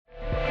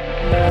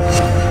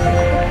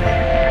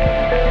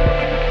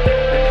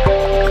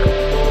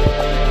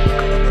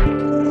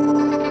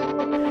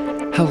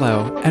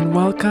Hello, and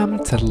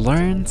welcome to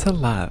Learn to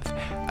Love,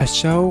 a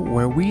show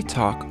where we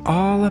talk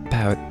all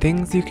about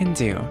things you can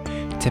do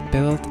to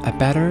build a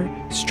better,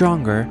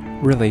 stronger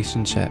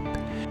relationship.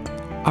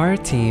 Our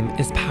team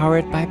is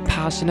powered by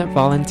passionate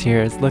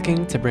volunteers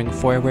looking to bring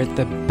forward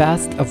the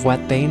best of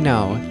what they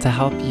know to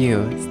help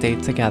you stay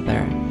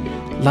together.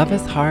 Love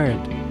is hard,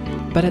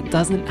 but it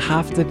doesn't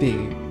have to be.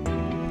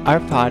 Our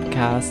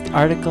podcast,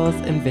 articles,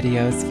 and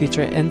videos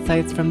feature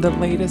insights from the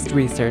latest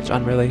research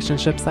on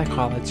relationship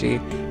psychology,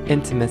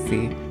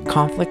 intimacy,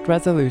 conflict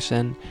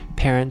resolution,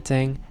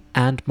 parenting,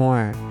 and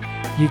more.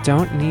 You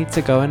don't need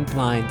to go in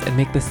blind and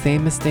make the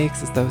same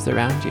mistakes as those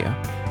around you.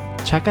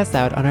 Check us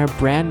out on our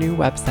brand new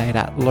website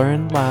at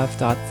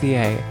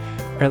learnlove.ca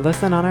or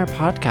listen on our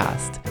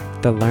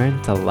podcast, the Learn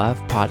to Love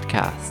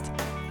podcast.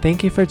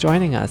 Thank you for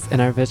joining us in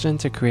our vision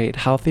to create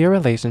healthier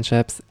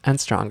relationships and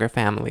stronger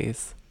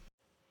families.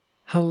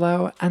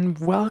 Hello and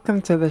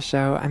welcome to the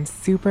show. I'm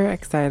super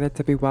excited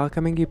to be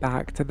welcoming you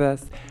back to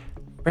this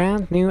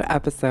brand new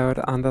episode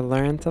on the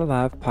Learn to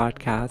Love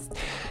podcast.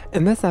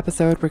 In this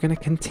episode, we're going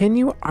to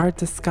continue our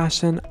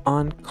discussion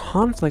on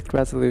conflict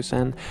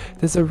resolution.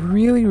 This is a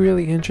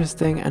really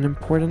interesting and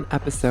important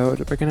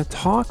episode. We're going to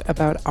talk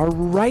about our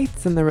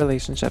rights in the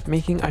relationship,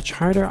 making a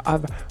charter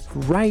of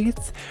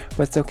rights,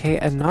 what's okay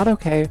and not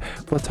okay.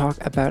 We'll talk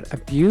about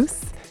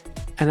abuse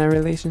and a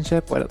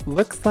relationship, what it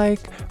looks like,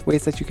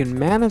 ways that you can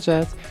manage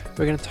it.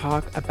 We're going to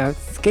talk about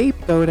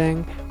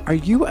scapegoating. Are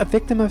you a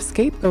victim of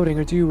scapegoating,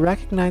 or do you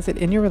recognize it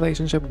in your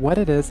relationship, what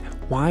it is,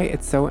 why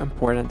it's so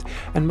important?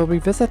 And we'll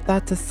revisit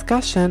that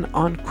discussion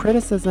on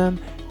criticism,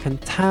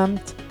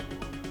 contempt,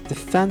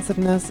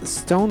 defensiveness,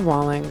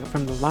 stonewalling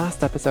from the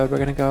last episode. We're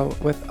going to go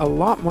with a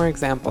lot more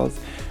examples,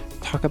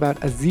 talk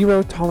about a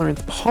zero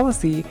tolerance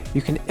policy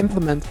you can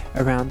implement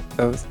around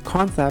those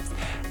concepts,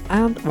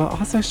 and we'll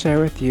also share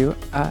with you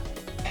a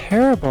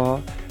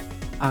parable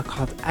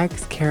called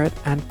Eggs, Carrot,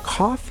 and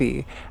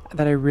Coffee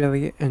that I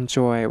really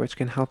enjoy, which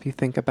can help you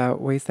think about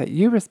ways that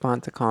you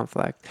respond to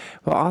conflict.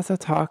 We'll also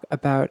talk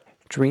about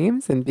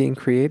dreams and being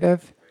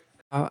creative.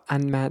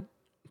 Unmet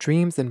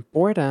dreams and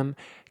boredom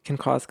can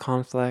cause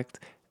conflict.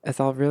 It's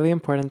all really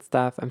important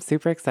stuff. I'm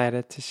super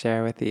excited to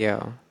share with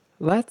you.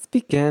 Let's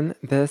begin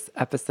this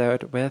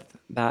episode with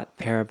that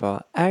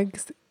parable,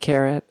 Eggs,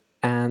 Carrot,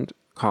 and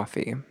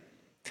Coffee.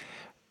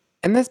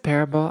 In this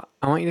parable,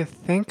 I want you to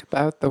think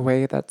about the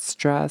way that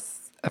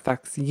stress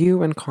affects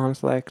you in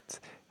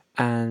conflict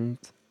and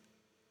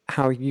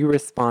how you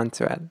respond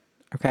to it,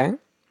 okay?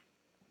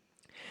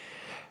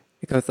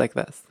 It goes like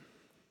this.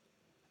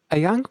 A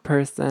young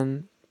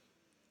person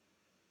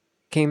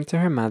came to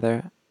her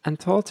mother and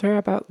told her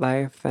about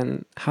life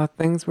and how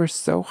things were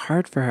so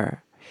hard for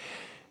her.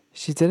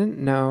 She didn't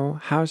know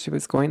how she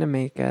was going to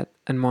make it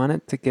and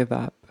wanted to give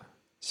up.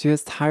 She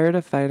was tired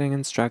of fighting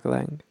and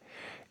struggling.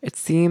 It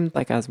seemed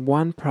like as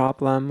one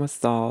problem was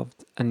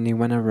solved, a new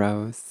one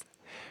arose.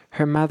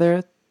 Her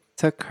mother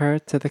took her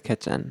to the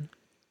kitchen.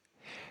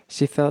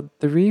 She filled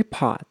 3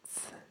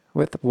 pots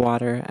with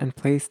water and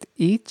placed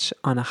each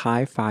on a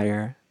high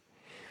fire.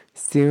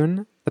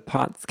 Soon the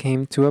pots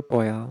came to a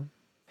boil.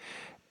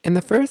 In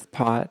the first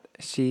pot,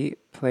 she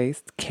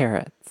placed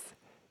carrots.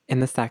 In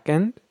the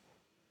second,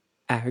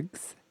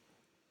 eggs.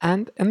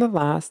 And in the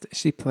last,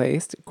 she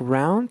placed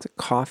ground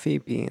coffee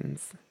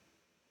beans.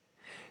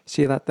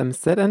 She let them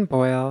sit and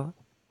boil,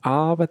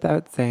 all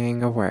without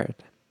saying a word.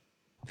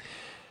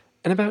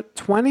 In about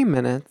 20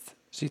 minutes,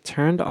 she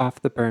turned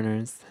off the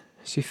burners.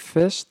 She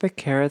fished the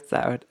carrots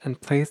out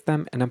and placed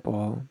them in a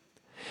bowl.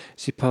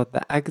 She pulled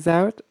the eggs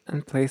out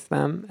and placed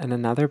them in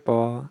another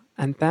bowl,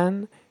 and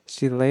then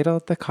she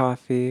ladled the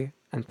coffee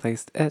and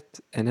placed it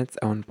in its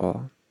own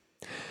bowl.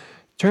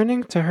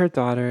 Turning to her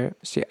daughter,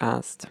 she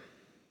asked,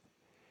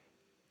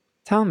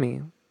 "Tell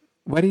me,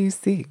 what do you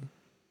see?"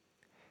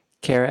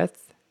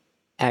 "Carrots,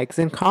 eggs,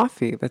 and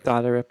coffee," the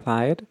daughter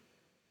replied.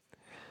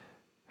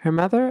 Her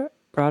mother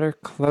brought her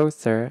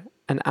closer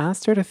and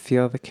asked her to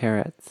feel the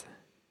carrots.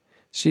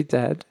 She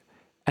did,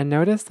 and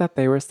noticed that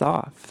they were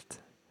soft.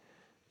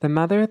 The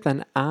mother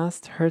then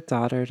asked her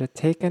daughter to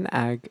take an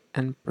egg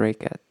and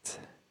break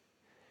it.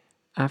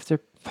 After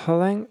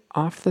pulling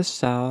off the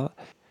shell,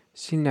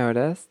 she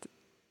noticed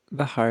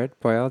the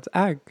hard-boiled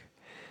egg.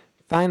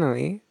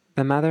 Finally,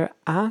 the mother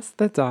asked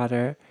the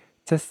daughter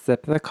to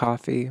sip the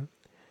coffee.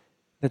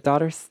 The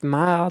daughter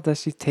smiled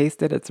as she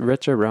tasted its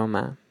rich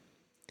aroma.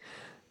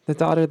 The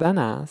daughter then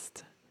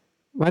asked,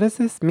 "What does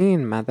this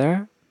mean,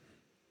 mother?"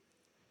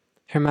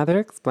 Her mother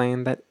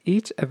explained that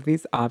each of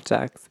these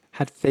objects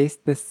had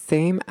faced the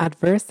same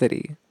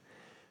adversity,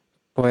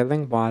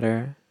 boiling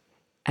water,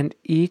 and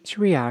each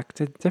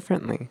reacted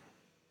differently.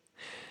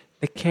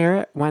 The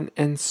carrot went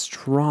in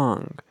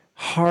strong,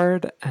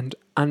 hard, and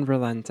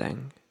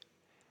unrelenting.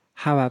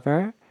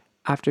 However,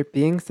 after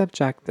being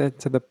subjected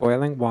to the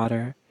boiling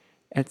water,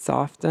 it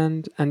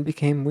softened and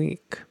became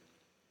weak.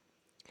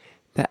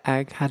 The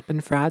egg had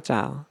been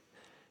fragile.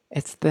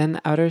 Its thin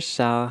outer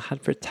shell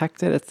had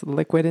protected its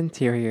liquid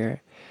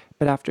interior,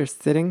 but after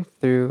sitting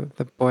through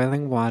the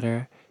boiling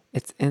water,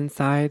 its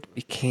inside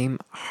became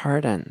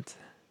hardened.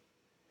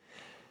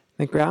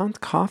 The ground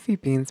coffee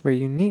beans were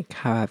unique,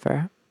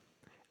 however.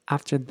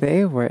 After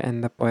they were in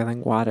the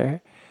boiling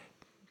water,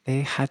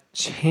 they had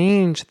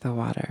changed the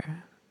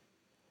water.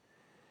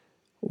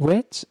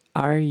 "Which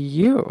are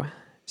you?"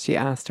 she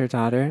asked her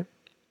daughter.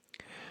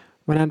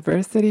 "When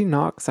adversity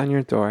knocks on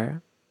your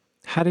door,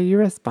 how do you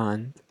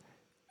respond?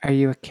 Are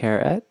you a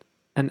carrot,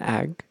 an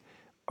egg,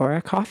 or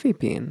a coffee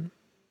bean?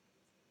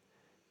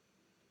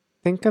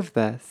 Think of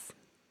this.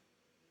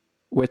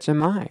 Which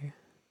am I?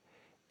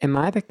 Am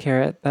I the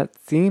carrot that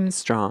seems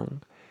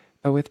strong,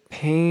 but with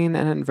pain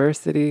and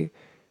adversity,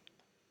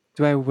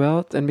 do I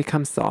wilt and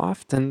become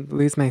soft and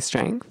lose my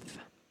strength?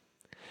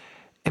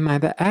 Am I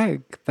the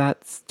egg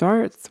that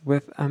starts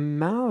with a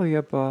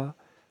malleable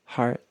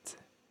heart,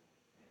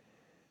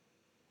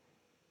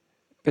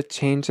 but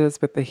changes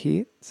with the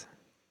heat?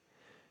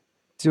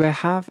 Do I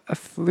have a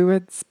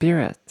fluid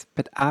spirit,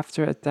 but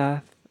after a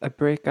death, a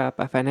breakup,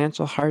 a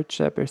financial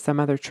hardship, or some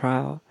other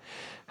trial,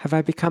 have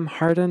I become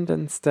hardened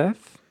and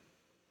stiff?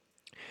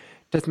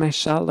 Does my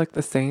shell look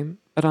the same,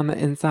 but on the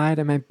inside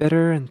am I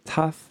bitter and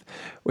tough,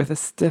 with a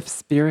stiff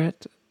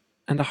spirit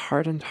and a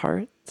hardened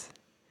heart?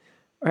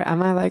 Or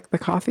am I like the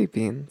coffee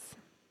beans?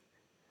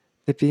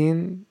 The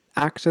bean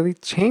actually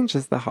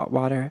changes the hot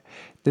water,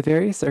 the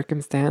very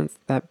circumstance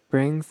that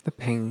brings the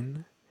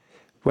pain.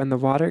 When the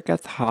water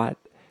gets hot,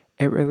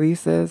 it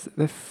releases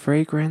the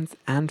fragrance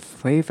and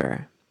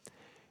flavor.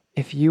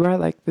 If you are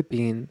like the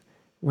bean,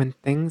 when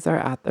things are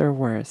at their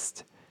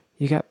worst,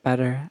 you get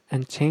better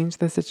and change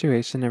the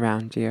situation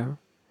around you.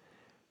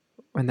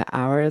 When the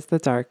hour is the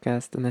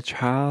darkest and the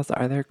trials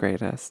are their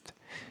greatest,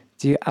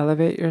 do you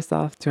elevate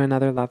yourself to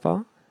another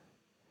level?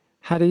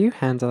 How do you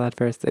handle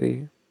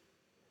adversity?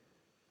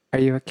 Are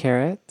you a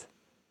carrot,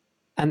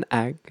 an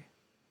egg,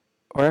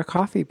 or a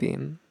coffee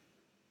bean?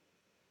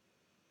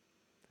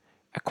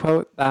 A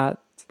quote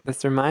that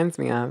this reminds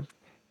me of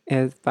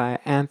is by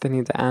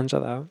Anthony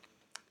D'Angelo,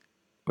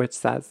 which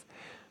says,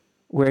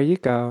 "Where you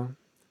go,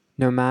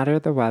 no matter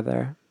the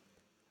weather,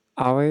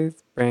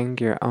 always bring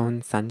your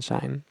own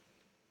sunshine."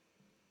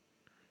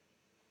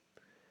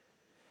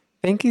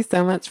 Thank you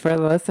so much for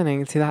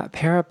listening to that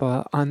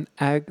parable on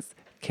eggs,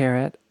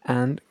 carrot,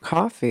 and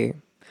coffee.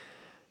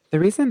 The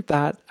reason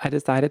that I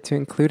decided to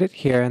include it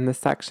here in this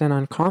section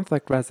on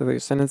conflict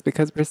resolution is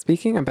because we're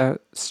speaking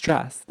about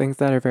stress, things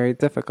that are very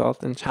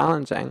difficult and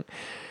challenging.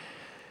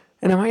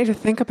 And I want you to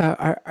think about,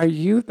 are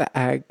you the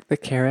egg, the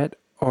carrot,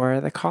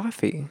 or the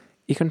coffee?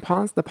 You can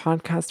pause the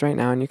podcast right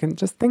now and you can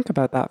just think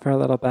about that for a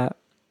little bit.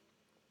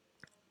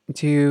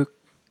 Do you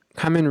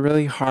come in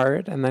really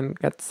hard and then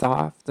get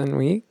soft and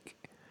weak?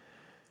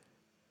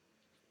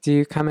 Do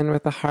you come in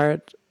with a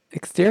hard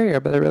exterior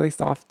but a really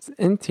soft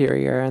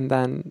interior and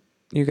then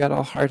you get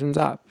all hardened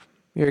up?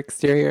 Your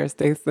exterior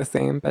stays the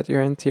same but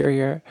your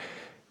interior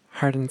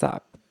hardens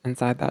up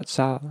inside that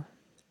shell.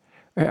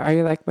 Or are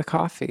you like the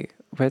coffee,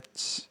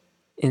 which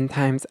in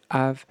times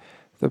of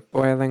the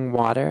boiling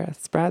water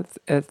spreads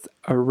its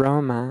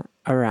aroma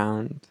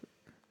around?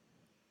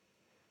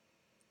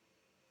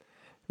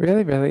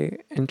 Really, really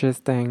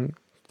interesting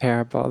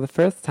parable. The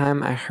first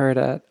time I heard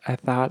it, I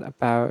thought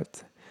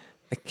about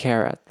the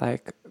carrot,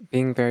 like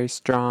being very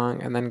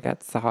strong and then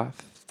get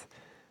soft,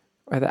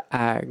 or the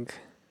egg.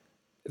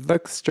 It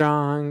looks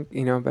strong,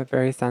 but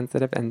very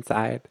sensitive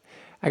inside.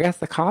 I guess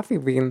the coffee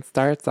bean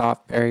starts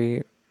off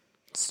very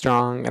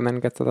strong and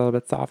then gets a little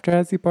bit softer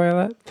as you boil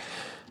it.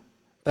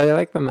 But I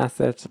like the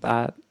message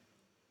that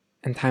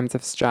in times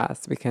of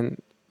stress, we can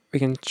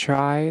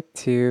try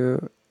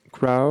to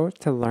grow,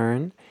 to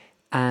learn,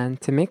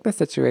 and to make the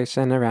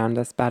situation around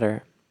us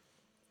better.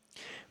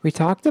 We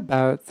talked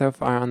about so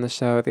far on the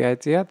show the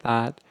idea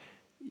that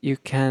you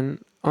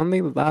can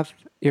only love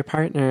your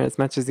partner as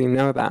much as you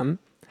know them.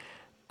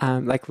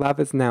 Like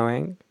love is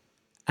knowing.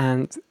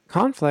 And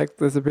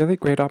conflict is a really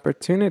great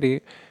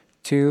opportunity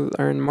to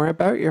learn more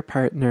about your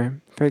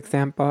partner. For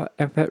example,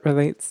 if it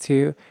relates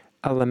to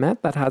a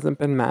limit that hasn't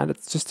been met,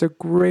 it's just a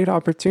great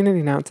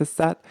opportunity now to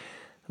set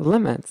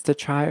limits to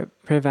try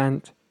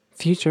prevent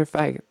future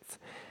fights.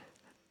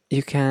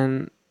 You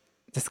can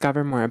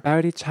discover more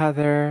about each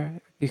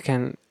other. You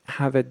can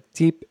have a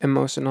deep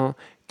emotional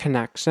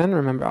connection.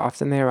 Remember,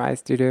 often they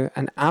arise due to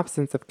an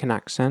absence of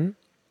connection.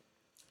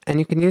 And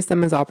you can use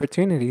them as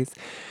opportunities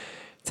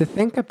to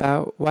think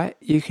about what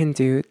you can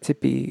do to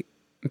be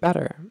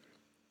better.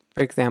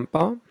 For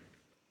example,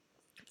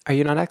 are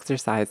you not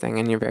exercising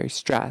and you're very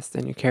stressed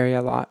and you carry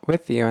a lot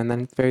with you and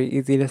then it's very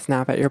easy to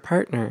snap at your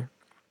partner?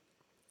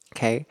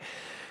 Okay,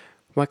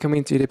 what can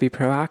we do to be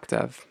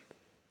proactive?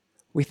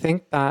 We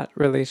think that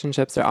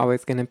relationships are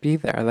always going to be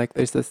there. Like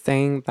there's this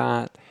saying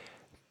that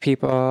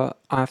people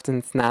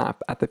often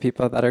snap at the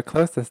people that are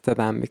closest to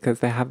them because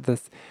they have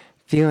this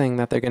feeling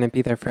that they're going to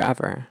be there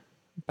forever.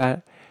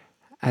 But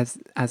as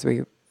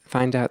we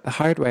find out the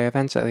hard way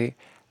eventually,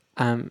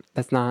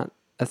 that's not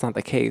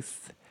the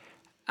case.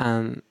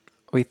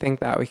 We think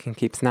that we can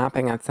keep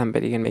snapping at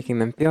somebody and making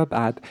them feel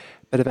bad,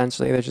 but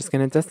eventually they're just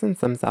going to distance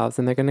themselves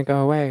and they're going to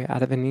go away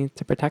out of a need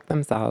to protect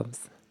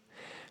themselves.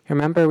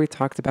 Remember, we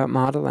talked about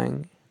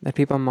modeling. that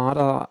people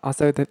model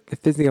also the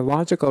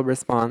physiological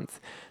response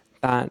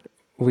that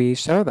we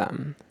show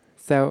them.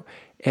 So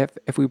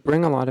if we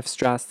bring a lot of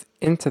stress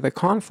into the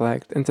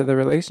conflict, into the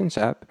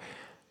relationship,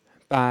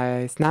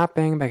 by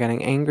snapping, by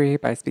getting angry,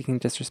 by speaking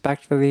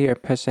disrespectfully, or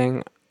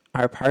pushing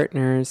our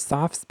partner's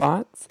soft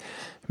spots.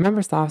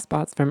 Remember soft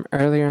spots from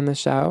earlier in the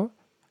show?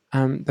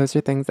 Those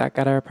are things that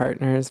get our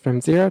partners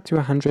from 0 to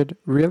 100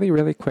 really,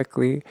 really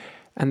quickly.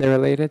 And they're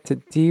related to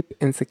deep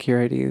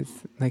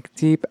insecurities, like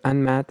deep,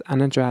 unmet,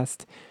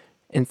 unaddressed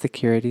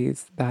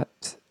insecurities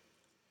that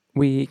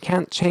we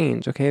can't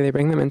change, okay? They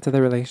bring them into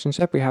the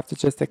relationship. We have to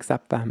just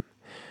accept them.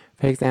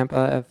 For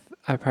example, if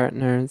our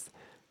partners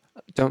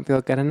don't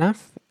feel good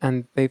enough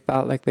and they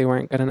felt like they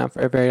weren't good enough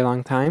for a very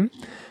long time,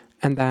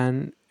 and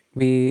then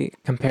we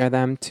compare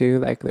them to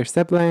like their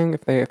sibling,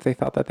 if they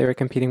felt that they were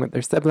competing with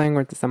their sibling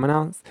or to someone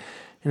else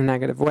in a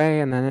negative way,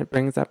 and then it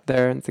brings up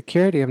their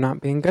insecurity of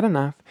not being good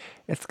enough,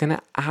 it's going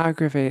to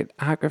aggravate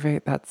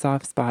that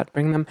soft spot,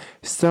 bring them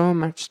so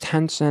much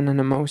tension and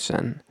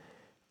emotion,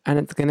 and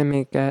it's going to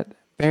make it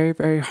very,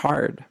 very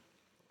hard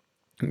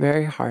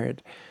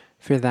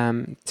for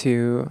them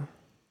to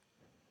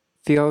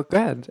feel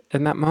good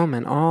in that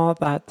moment. All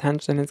that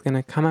tension is going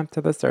to come up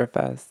to the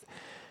surface,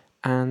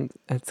 and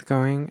it's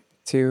going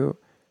to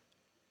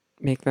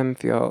make them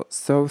feel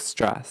so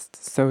stressed,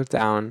 so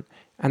down.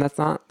 And that's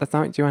not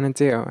what you want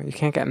to do. You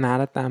can't get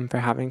mad at them for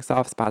having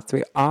soft spots.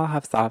 We all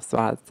have soft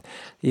spots.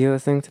 You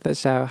listening to the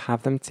show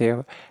have them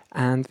too.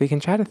 And we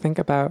can try to think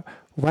about,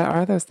 what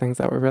are those things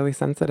that we're really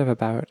sensitive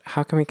about?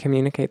 How can we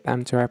communicate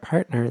them to our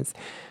partners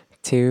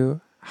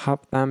to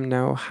help them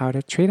know how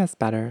to treat us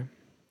better?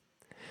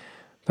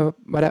 But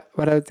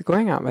what I was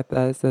going at with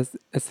this is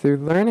through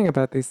learning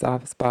about these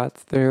soft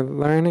spots, through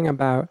learning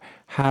about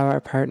how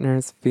our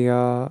partners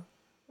feel,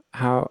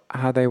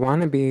 how they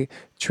want to be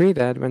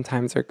treated when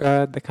times are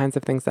good, the kinds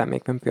of things that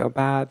make them feel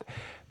bad.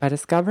 By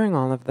discovering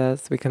all of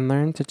this, we can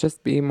learn to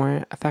just be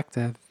more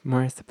effective,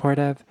 more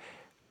supportive,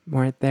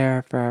 more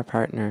there for our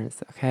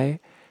partners, okay?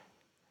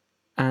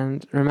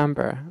 And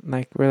remember,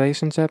 like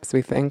relationships,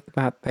 we think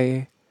that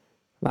they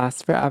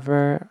last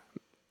forever.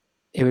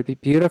 It would be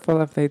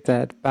beautiful if they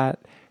did, but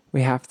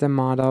we have to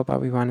model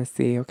what we want to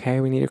see, okay?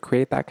 We need to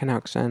create that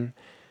connection.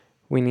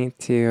 We need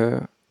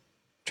to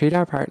treat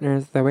our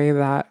partners the way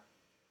that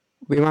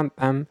we want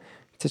them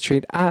to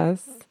treat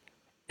us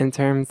in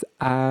terms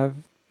of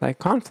like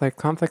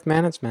conflict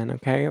management,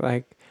 okay?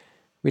 Like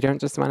we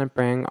don't just want to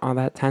bring all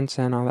that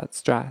tension, all that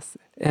stress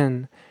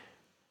in.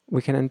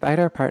 We can invite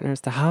our partners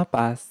to help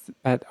us,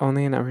 but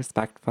only in a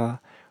respectful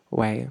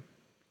way.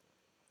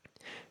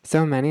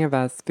 So many of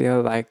us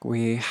feel like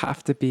we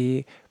have to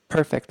be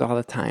perfect all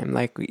the time.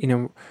 Like,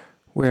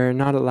 we're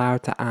not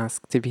allowed to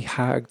ask to be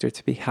hugged or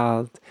to be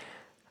held.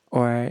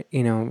 Or,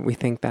 we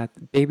think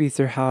that babies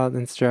are held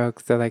and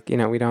stroked. So like,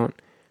 we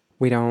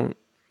don't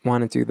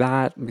want to do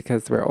that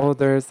because we're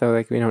older. So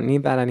like, we don't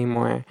need that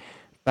anymore.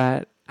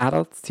 But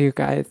adults too,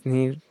 guys,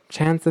 need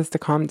chances to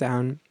calm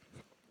down,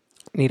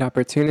 need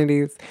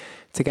opportunities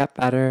to get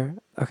better,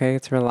 okay,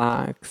 to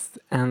relax.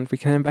 And we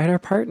can invite our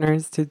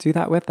partners to do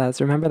that with us.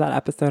 Remember that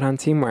episode on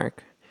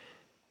teamwork?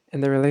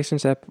 In the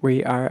relationship,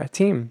 we are a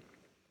team.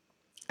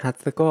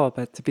 That's the goal.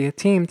 But to be a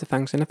team, to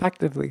function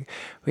effectively,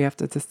 we have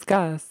to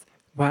discuss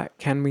what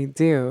can we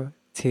do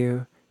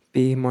to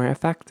be more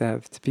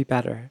effective, to be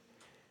better.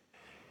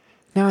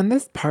 Now, in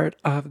this part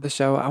of the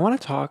show, I want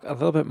to talk a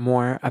little bit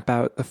more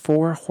about the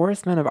 4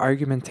 horsemen of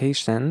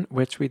argumentation,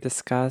 which we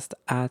discussed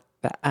at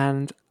the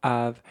end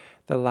of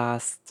the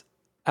last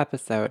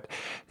episode.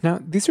 Now,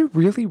 these are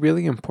really,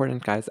 really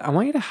important, guys. I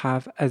want you to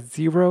have a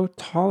zero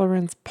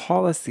tolerance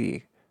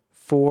policy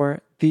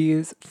for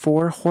these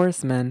 4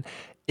 horsemen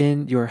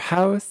in your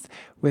house,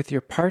 with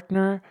your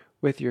partner,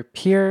 with your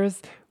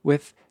peers,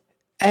 with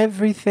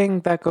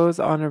everything that goes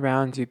on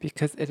around you,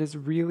 because it is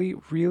really,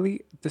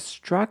 really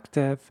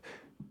destructive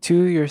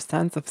to your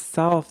sense of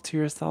self, to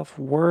your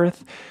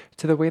self-worth,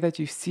 to the way that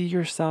you see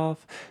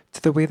yourself,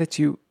 to the way that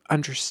you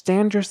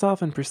understand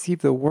yourself and perceive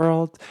the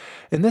world.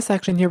 In this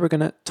section here, we're going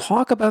to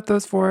talk about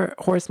those 4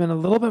 horsemen a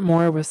little bit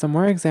more with some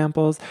more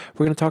examples.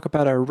 We're going to talk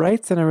about our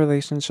rights in a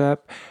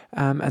relationship,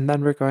 and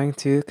then we're going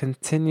to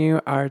continue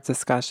our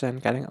discussion,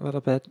 getting a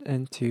little bit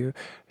into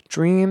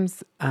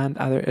dreams and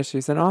other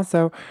issues. And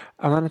also,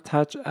 I want to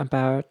touch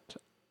about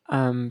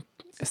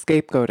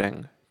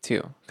scapegoating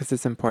too, because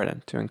it's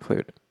important to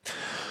include.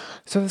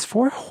 So there's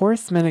 4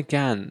 horsemen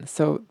again.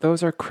 So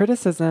those are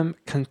criticism,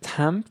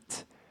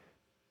 contempt,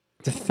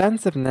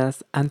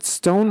 defensiveness, and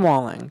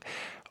stonewalling.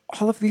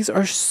 All of these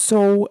are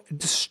so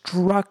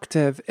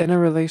destructive in a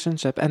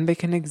relationship, and they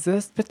can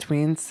exist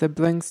between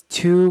siblings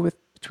too,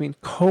 between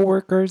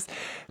coworkers,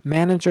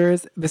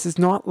 managers. This is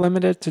not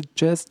limited to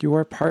just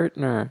your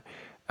partner,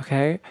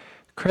 okay?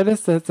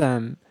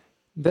 Criticism.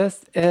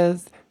 This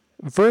is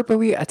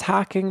verbally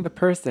attacking the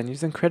person,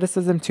 using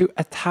criticism to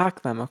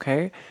attack them,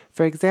 okay?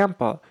 For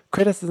example,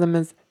 criticism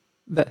is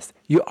this: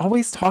 you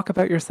always talk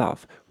about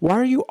yourself. Why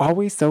are you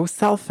always so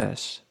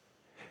selfish?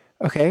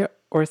 Okay?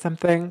 Or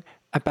something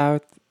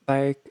about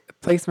like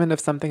placement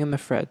of something in the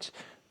fridge.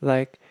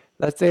 Like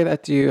Let's say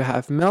that you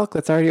have milk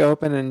that's already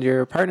open and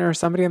your partner or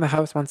somebody in the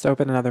house wants to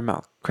open another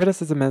milk.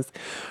 Criticism is,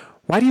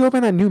 why do you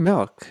open that new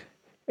milk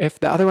if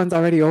the other one's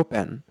already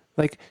open?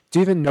 Like, do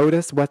you even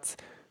notice what's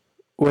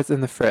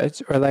in the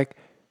fridge? Or like,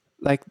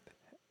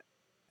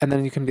 and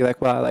then you can be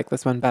like, well, I like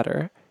this one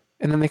better.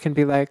 And then they can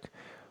be like,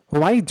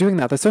 well, why are you doing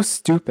that? That's so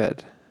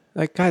stupid.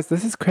 Like, guys,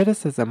 this is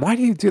criticism. Why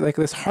do you do like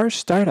this harsh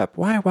startup?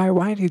 Why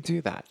do you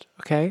do that?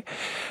 Okay.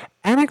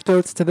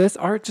 Anecdotes to this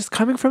are just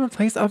coming from a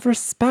place of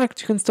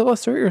respect. You can still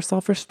assert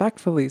yourself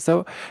respectfully.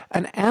 So,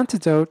 an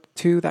antidote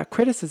to that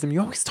criticism,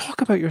 you always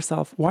talk about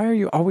yourself. Why are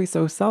you always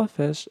so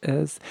selfish?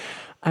 Is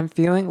I'm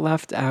feeling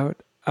left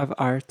out of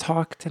our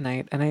talk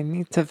tonight and I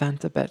need to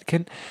vent a bit.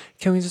 Can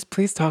we just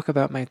please talk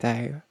about my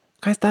day?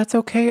 Guys, that's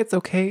okay. It's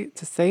okay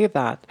to say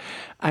that.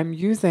 I'm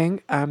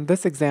using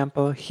this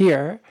example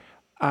here,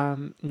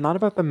 not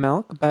about the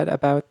milk, but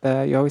about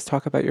you always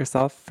talk about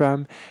yourself,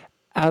 from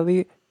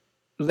Ellie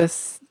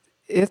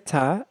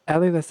Licita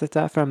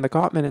from the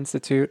Gottman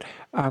Institute,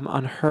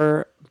 on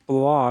her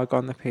blog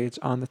on the page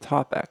on the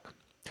topic.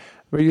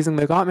 We're using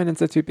the Gottman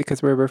Institute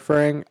because we're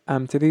referring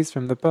to these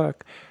from the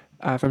book,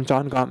 from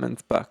John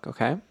Gottman's book,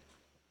 okay?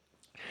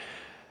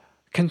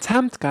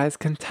 Contempt, guys,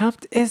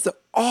 contempt is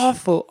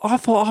awful,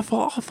 awful, awful,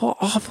 awful,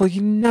 awful.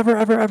 You never,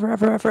 ever, ever,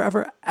 ever, ever,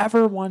 ever,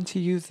 ever want to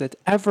use it,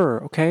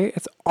 ever, okay?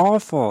 It's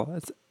awful.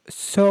 It's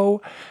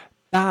so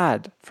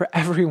bad for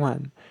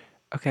everyone,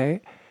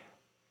 okay?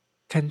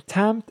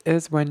 Contempt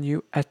is when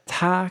you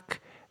attack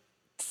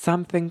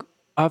something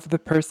of the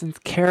person's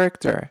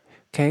character,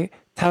 okay?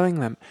 Telling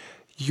them,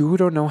 you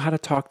don't know how to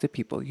talk to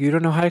people. You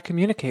don't know how to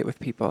communicate with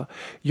people.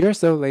 You're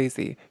so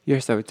lazy. You're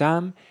so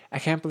dumb. I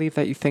can't believe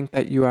that you think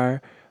that you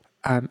are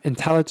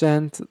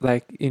intelligent.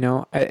 Like,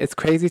 it's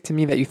crazy to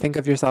me that you think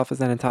of yourself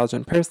as an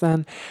intelligent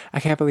person. I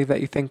can't believe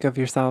that you think of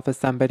yourself as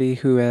somebody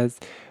who is,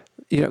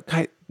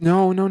 guys,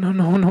 no.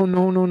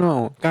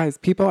 Guys,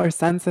 people are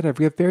sensitive.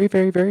 We have very,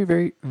 very, very,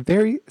 very,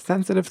 very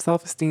sensitive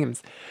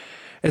self-esteems.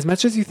 As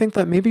much as you think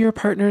that maybe your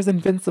partner is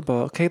invincible,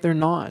 okay, they're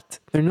not.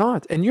 They're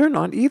not. And you're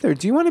not either.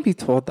 Do you want to be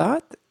told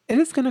that? It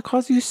is going to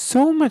cause you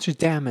so much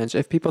damage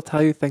if people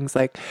tell you things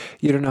like,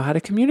 you don't know how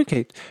to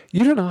communicate.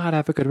 You don't know how to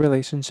have a good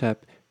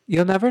relationship.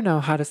 You'll never know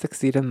how to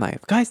succeed in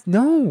life. Guys,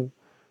 no.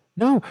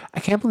 I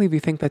can't believe you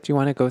think that you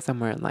want to go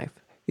somewhere in life.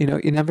 You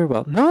never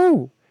will.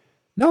 No,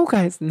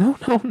 guys, no.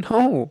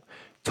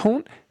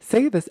 Don't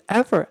say this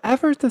ever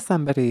to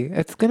somebody.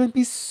 It's going to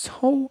be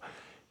so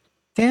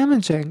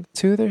damaging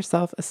to their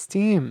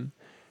self-esteem,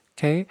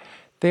 okay?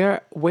 There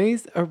are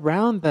ways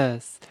around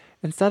this.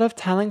 Instead of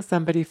telling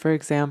somebody, for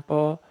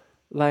example,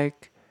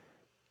 like,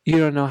 you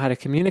don't know how to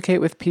communicate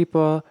with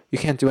people, you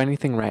can't do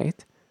anything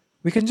right,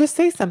 we can just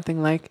say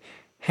something like,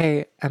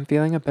 hey, I'm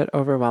feeling a bit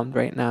overwhelmed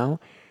right now,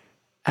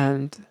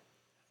 and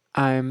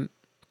I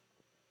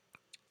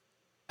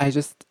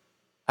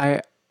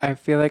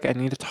feel like I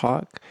need to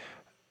talk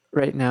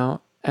right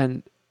now,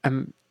 and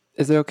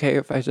is it okay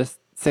if I just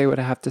say what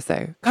I have to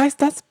say? Guys,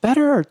 that's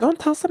better. Don't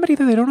tell somebody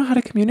that they don't know how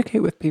to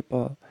communicate with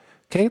people.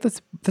 Okay?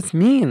 That's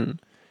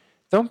mean.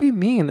 Don't be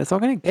mean. It's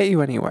not going to get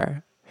you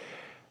anywhere.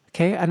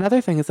 Okay?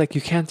 Another thing is like,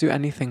 you can't do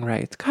anything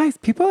right. Guys,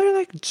 people are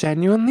like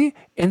genuinely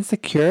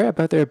insecure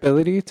about their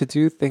ability to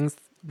do things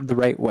the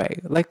right way.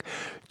 Like,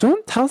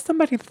 don't tell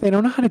somebody that they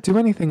don't know how to do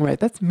anything right.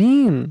 That's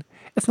mean.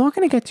 It's not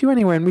going to get you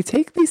anywhere. And we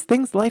take these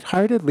things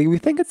lightheartedly. We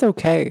think it's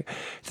okay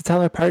to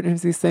tell our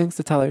partners these things,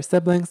 to tell our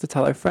siblings, to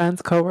tell our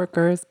friends,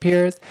 coworkers,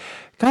 peers.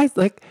 Guys,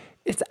 like,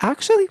 it's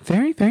actually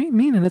very, very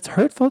mean and it's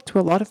hurtful to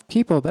a lot of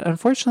people. But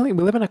unfortunately,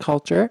 we live in a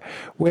culture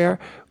where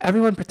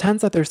everyone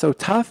pretends that they're so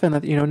tough and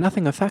that,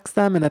 nothing affects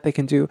them and that they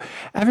can do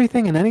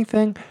everything and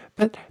anything.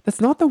 But that's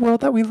not the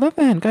world that we live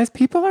in. Guys,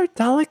 people are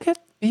delicate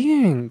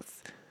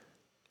beings.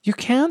 You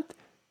can't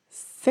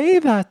say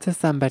that to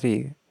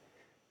somebody.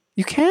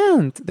 You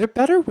can't. There are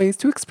better ways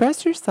to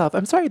express yourself.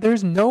 I'm sorry,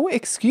 there's no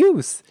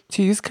excuse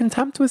to use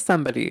contempt with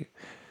somebody.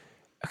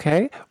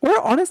 Okay?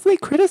 Or honestly,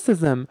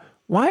 criticism.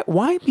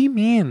 Why be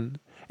mean?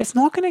 It's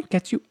not going to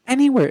get you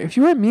anywhere. If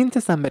you are mean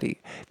to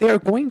somebody, they are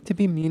going to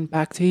be mean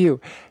back to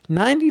you.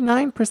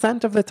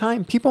 99% of the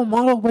time, people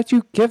model what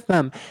you give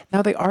them.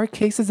 Now, they are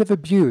cases of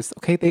abuse,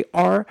 okay? They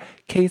are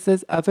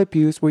cases of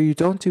abuse where you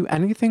don't do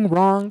anything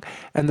wrong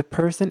and the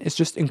person is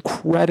just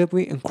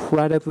incredibly,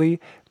 incredibly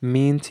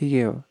mean to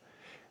you,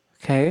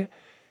 okay?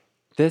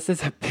 This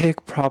is a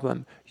big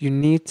problem. You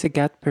need to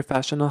get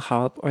professional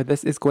help or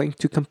this is going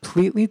to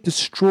completely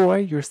destroy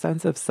your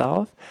sense of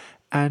self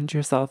and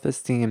your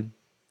self-esteem.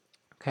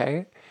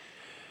 Okay?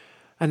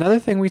 Another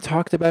thing we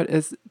talked about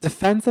is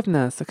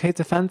defensiveness. Okay,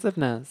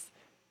 defensiveness.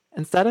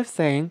 Instead of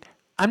saying,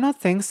 I'm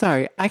not saying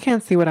sorry, I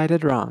can't see what I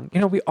did wrong.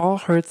 We all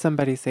heard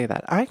somebody say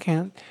that. I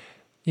can't,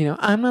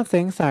 I'm not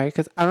saying sorry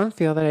because I don't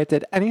feel that I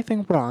did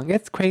anything wrong.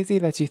 It's crazy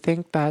that you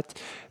think that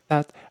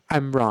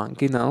I'm wrong,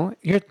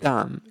 You're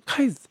dumb.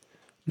 Guys,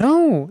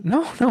 no.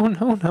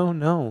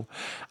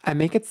 I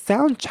make it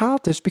sound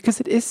childish because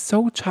it is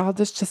so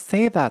childish to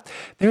say that.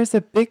 There's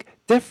a big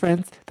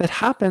difference that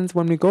happens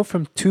when we go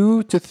from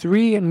 2 to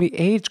 3 and we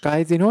age,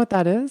 guys. You know what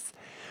that is?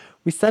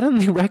 We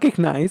suddenly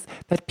recognize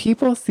that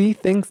people see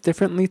things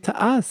differently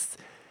to us.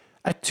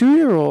 A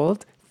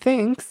 2-year-old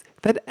thinks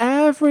that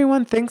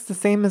everyone thinks the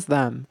same as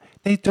them.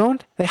 They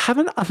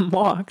haven't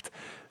unlocked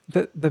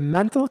the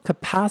mental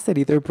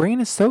capacity. Their brain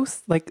is so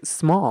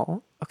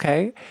small,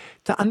 okay,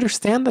 to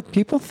understand that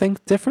people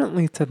think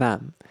differently to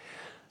them.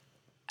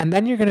 And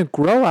then you're going to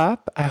grow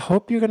up. I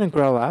hope you're going to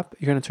grow up.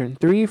 You're going to turn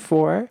 3,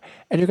 4,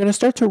 and you're going to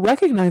start to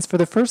recognize for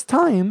the first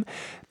time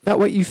that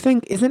what you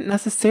think isn't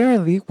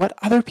necessarily what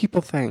other people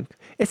think.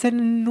 It's an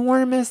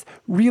enormous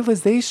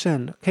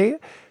realization, okay?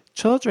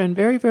 Children,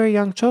 very, very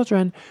young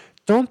children,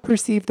 don't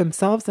perceive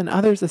themselves and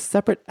others as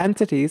separate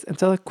entities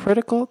until a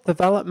critical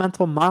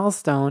developmental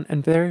milestone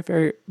in their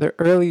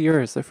early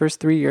years, their first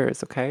 3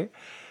 years, okay?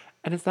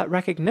 And it's that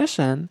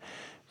recognition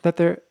that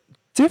they're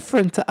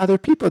different to other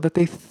people, that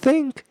they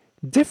think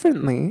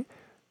differently,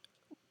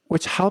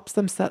 which helps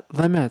them set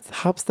limits,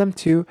 helps them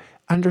to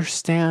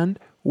understand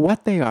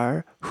what they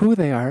are, who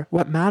they are,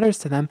 what matters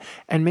to them,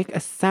 and make a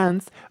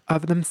sense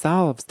of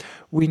themselves.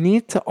 We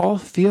need to all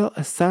feel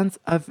a sense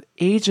of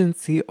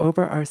agency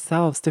over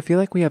ourselves, to feel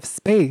like we have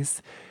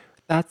space.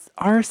 That's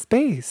our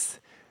space.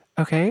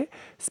 Okay?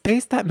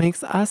 Space that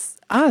makes us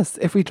us.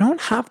 If we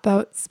don't have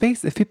that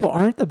space, if people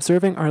aren't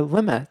observing our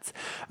limits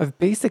of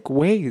basic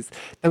ways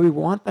that we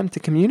want them to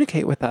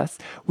communicate with us,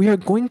 we are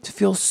going to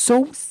feel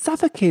so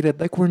suffocated,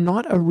 like we're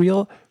not a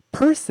real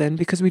person,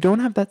 because we don't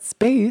have that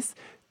space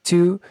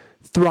to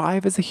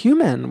thrive as a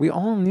human. We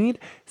all need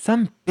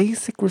some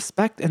basic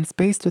respect and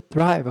space to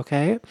thrive,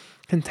 okay?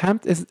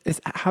 Contempt is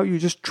how you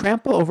just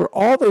trample over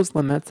all those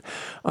limits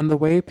on the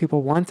way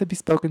people want to be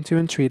spoken to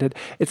and treated.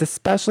 It's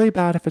especially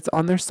bad if it's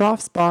on their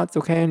soft spots,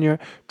 okay? And you're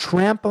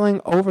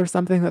trampling over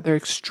something that they're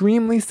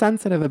extremely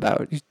sensitive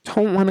about. You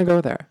don't want to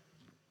go there,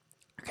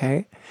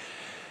 okay?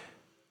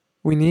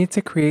 We need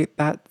to create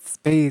that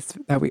space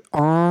that we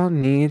all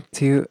need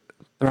to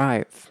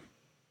thrive.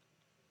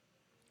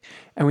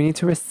 And we need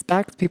to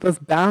respect people's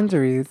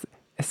boundaries,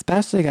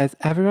 especially, guys,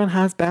 everyone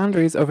has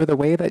boundaries over the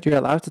way that you're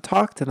allowed to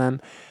talk to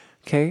them,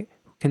 okay?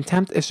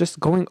 Contempt is just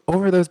going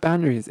over those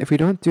boundaries. If we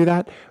don't do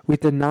that, we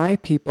deny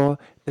people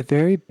the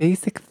very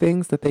basic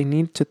things that they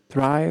need to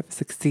thrive,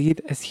 succeed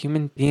as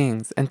human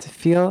beings, and to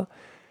feel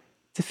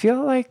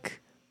like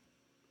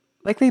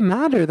they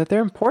matter, that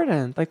they're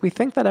important. Like, we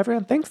think that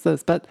everyone thinks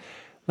this, but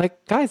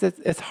like, guys,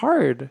 it's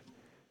hard.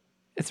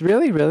 It's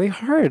really, really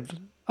hard.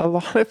 A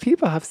lot of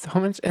people have so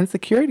much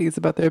insecurities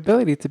about their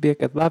ability to be a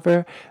good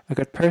lover, a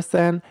good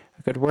person,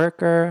 a good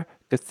worker,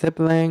 a good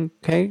sibling,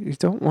 okay? You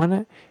don't want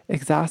to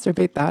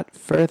exacerbate that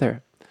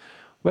further.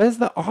 What is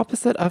the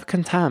opposite of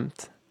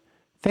contempt?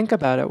 Think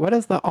about it. What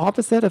is the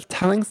opposite of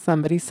telling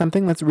somebody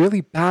something that's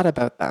really bad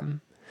about them?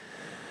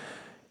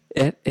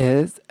 It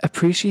is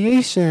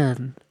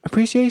appreciation.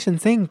 Appreciation,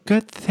 saying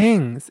good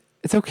things.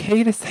 It's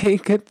okay to say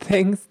good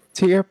things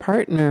to your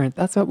partner.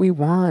 That's what we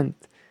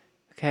want,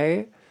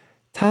 okay?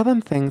 Tell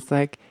them things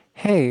like,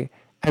 hey,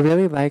 I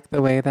really like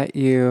the way that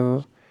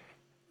you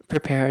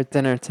prepared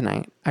dinner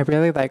tonight. I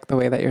really like the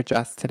way that you're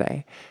dressed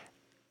today.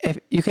 If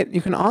you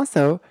can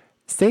also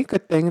say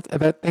good things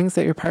about things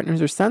that your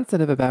partners are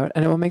sensitive about,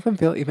 and it will make them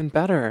feel even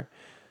better.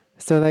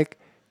 So like,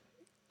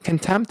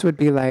 contempt would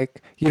be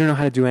like, you don't know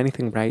how to do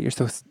anything right. You're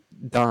so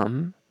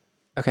dumb.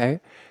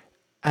 Okay?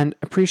 And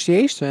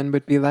appreciation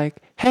would be like,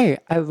 hey,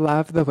 I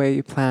love the way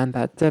you planned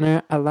that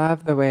dinner. I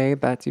love the way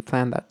that you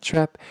planned that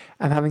trip.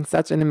 I'm having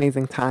such an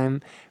amazing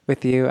time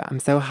with you. I'm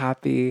so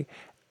happy.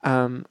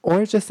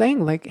 Or just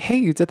saying like, hey,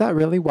 you did that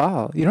really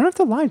well. You don't have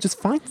to lie. Just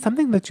find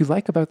something that you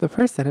like about the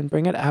person and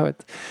bring it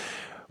out.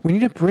 We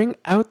need to bring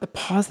out the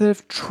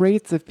positive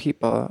traits of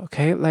people,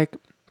 okay? Like,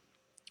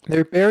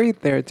 they're buried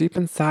there deep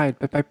inside,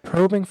 but by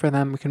probing for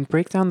them, we can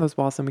break down those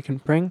walls and we can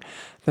bring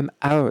them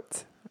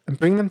out and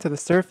bring them to the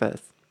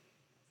surface,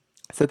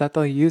 so that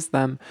they'll use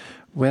them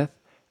with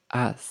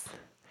us.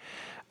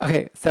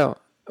 Okay, so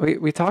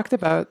we talked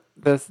about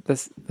this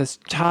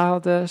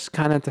childish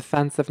kind of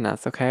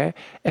defensiveness, okay?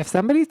 If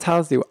somebody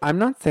tells you, I'm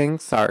not saying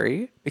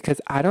sorry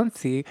because I don't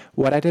see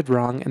what I did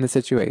wrong in the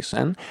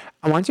situation,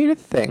 I want you to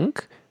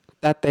think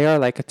that they are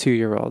like a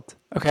 2-year-old,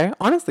 okay?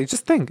 Honestly,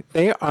 just think.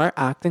 They are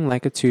acting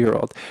like a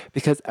 2-year-old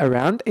because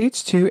around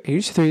age 2,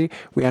 age 3,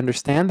 we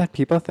understand that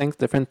people think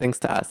different things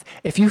to us.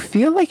 If you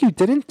feel like you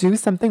didn't do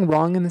something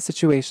wrong in the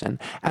situation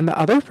and the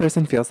other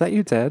person feels that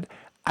you did,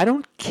 I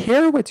don't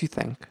care what you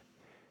think.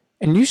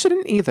 And you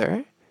shouldn't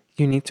either.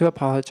 You need to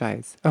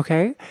apologize,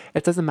 okay?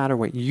 It doesn't matter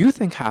what you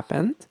think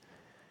happened.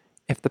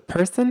 If the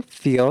person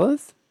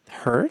feels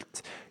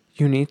hurt,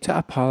 you need to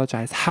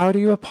apologize. How do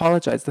you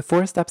apologize? The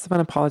 4 steps of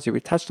an apology.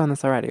 We touched on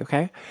this already,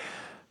 okay?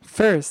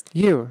 First,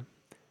 you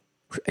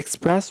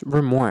express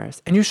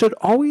remorse. And you should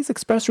always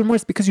express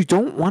remorse because you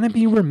don't want to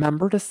be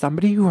remembered as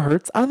somebody who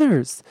hurts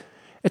others.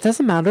 It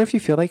doesn't matter if you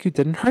feel like you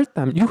didn't hurt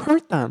them. You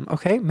hurt them,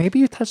 okay? Maybe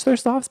you touched their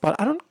soft spot.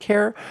 I don't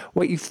care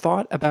what you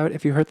thought about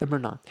if you hurt them or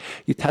not.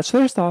 You touched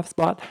their soft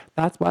spot.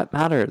 That's what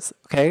matters,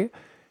 okay?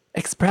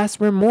 Express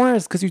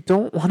remorse because you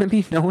don't want to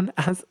be known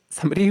as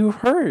somebody who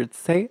hurts.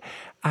 Say,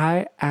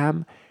 I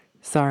am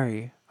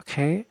sorry,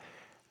 okay?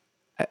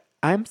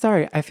 I'm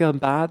sorry, I feel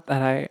bad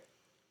that I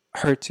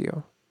hurt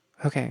you.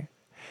 Okay.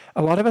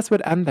 A lot of us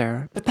would end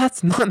there, but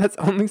that's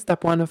only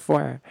step 1 of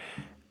 4.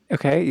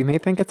 Okay, you may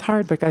think it's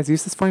hard, but guys,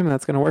 use this formula.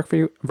 It's going to work for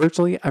you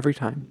virtually every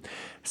time.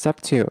 Step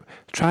 2,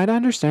 try to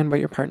understand what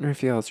your partner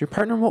feels. Your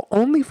partner will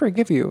only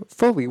forgive you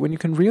fully when you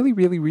can really,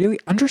 really, really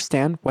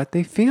understand what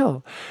they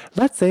feel.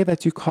 Let's say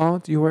that you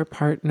called your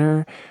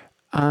partner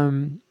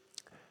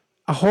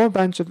a whole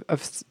bunch of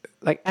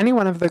like any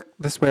one of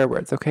the swear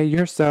words, okay?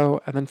 You're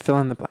so, and then fill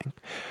in the blank.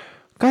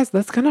 Guys,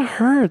 that's going to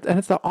hurt. And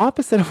it's the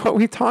opposite of what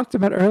we talked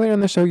about earlier in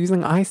the show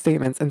using I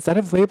statements. Instead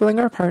of labeling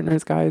our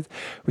partners, guys,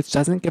 which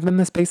doesn't give them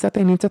the space that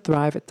they need to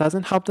thrive, it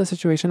doesn't help the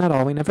situation at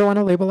all. We never want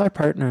to label our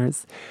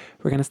partners.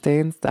 We're going to say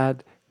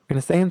instead,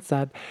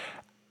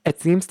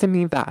 it seems to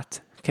me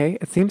that, okay?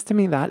 It seems to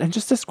me that, and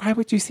just describe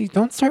what you see.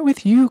 Don't start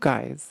with you,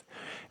 guys.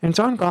 In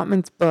John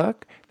Gottman's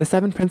book, The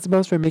 7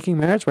 Principles for Making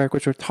Marriage Work,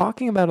 which we're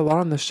talking about a lot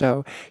on the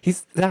show, he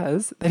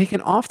says that he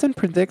can often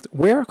predict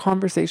where a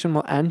conversation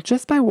will end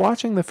just by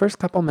watching the first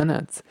couple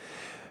minutes.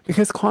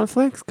 Because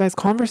conflicts, guys,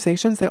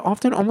 conversations, they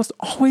often almost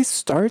always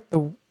start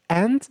the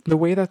end the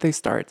way that they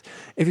start.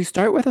 If you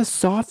start with a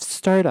soft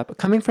startup,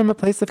 coming from a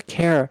place of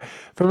care,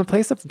 from a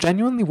place of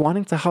genuinely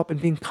wanting to help and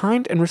being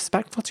kind and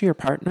respectful to your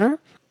partner,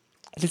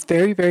 it is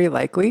very, very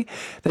likely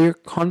that your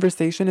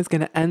conversation is going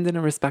to end in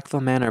a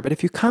respectful manner. But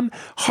if you come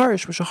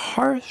harsh,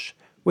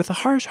 with a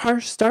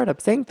harsh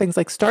startup, saying things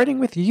like starting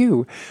with,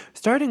 you're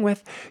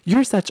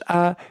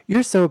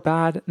so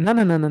bad,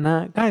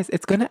 no, guys,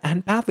 it's going to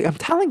end badly. I'm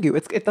telling you,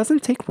 it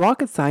doesn't take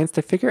rocket science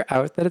to figure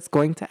out that it's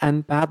going to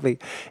end badly.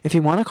 If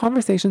you want a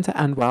conversation to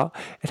end well,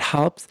 it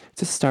helps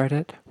to start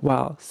it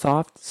well.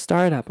 Soft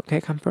startup,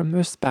 okay? Come from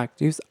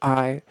respect. Use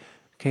I,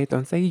 okay?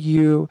 Don't say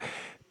you.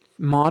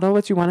 Model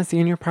what you want to see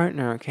in your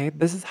partner, okay?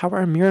 This is how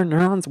our mirror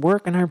neurons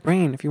work in our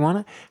brain. If you want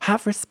to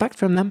have respect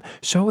from them,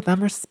 show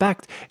them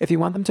respect. If you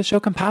want them to show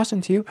compassion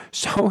to you,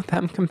 show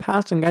them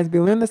compassion. Guys, we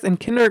learned this in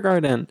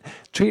kindergarten.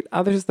 Treat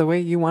others the way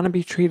you want to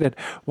be treated.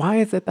 Why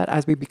is it that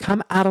as we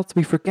become adults,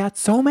 we forget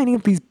so many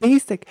of these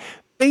basic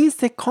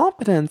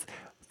competence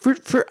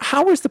for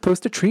how we're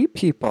supposed to treat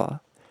people?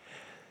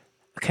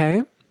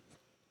 Okay?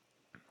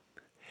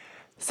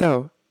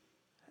 So,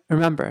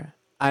 remember,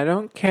 I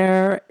don't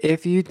care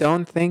if you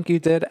don't think you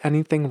did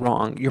anything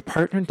wrong. Your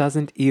partner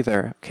doesn't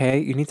either, okay?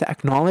 You need to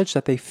acknowledge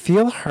that they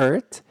feel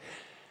hurt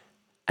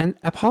and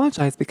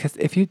apologize, because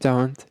if you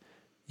don't,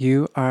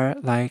 you are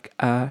like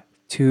a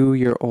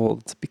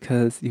 2-year-old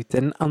because you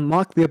didn't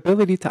unlock the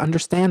ability to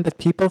understand that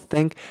people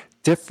think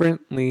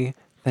differently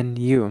than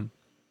you.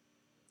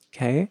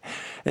 Okay?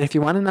 And if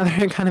you want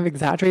another kind of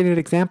exaggerated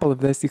example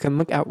of this, you can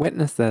look at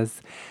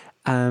witnesses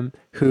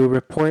who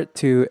report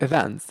to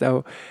events.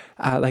 So,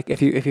 like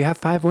if you have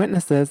 5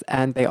 witnesses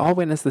and they all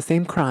witness the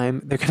same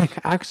crime, they're going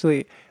to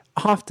actually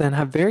often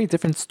have very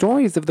different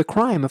stories of the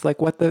crime, of like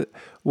what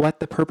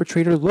the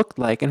perpetrator looked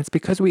like. And it's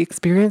because we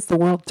experience the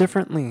world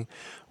differently.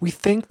 We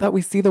think that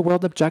we see the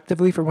world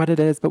objectively for what it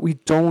is, but we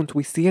don't.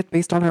 We see it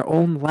based on our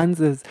own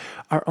lenses,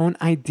 our own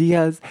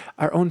ideas,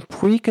 our own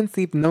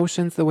preconceived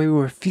notions, the way we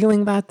were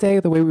feeling that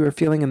day, the way we were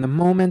feeling in the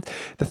moment,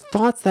 the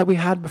thoughts that we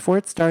had before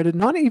it started,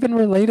 not even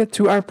related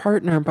to our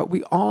partner, but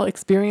we all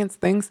experience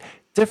things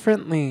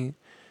differently.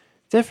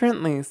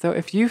 So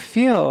if you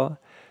feel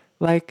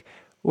like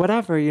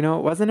whatever, it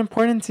wasn't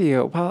important to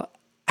you, well,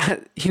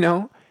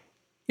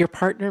 your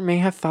partner may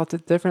have felt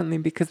it differently,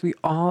 because we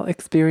all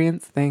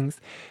experience things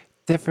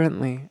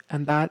differently.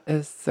 And that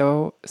is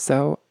so,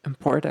 so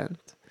important.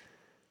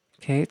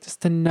 Okay,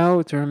 just to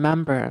know, to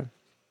remember,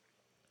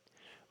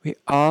 we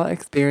all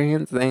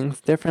experience things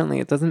differently.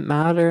 It doesn't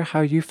matter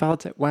how you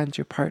felt it went.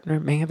 Your partner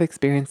may have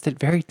experienced it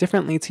very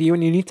differently to you,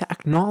 and you need to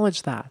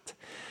acknowledge that.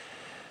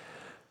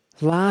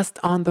 Last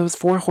on those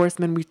 4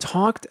 horsemen, we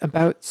talked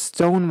about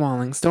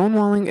stonewalling.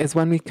 Stonewalling is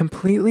when we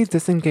completely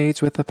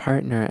disengage with the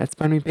partner. It's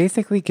when we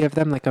basically give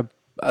them like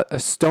a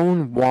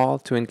stone wall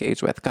to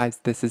engage with.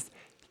 Guys, this is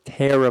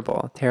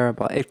terrible.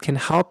 It can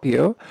help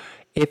you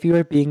if you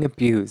are being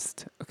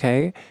abused,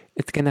 okay?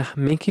 It's going to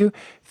make you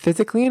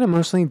physically and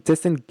emotionally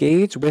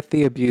disengage with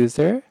the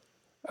abuser.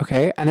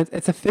 Okay, and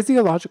it's a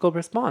physiological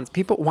response.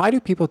 Why do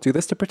people do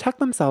this? To protect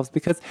themselves,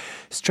 because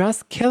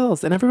stress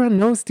kills, and everyone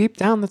knows deep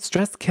down that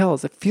stress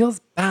kills. It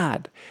feels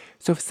bad.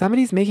 So if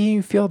somebody's making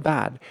you feel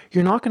bad,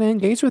 you're not going to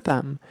engage with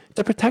them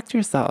to protect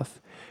yourself.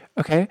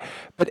 Okay,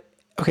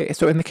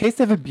 so in the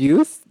case of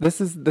abuse, this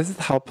is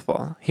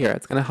helpful here.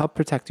 It's going to help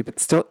protect you, but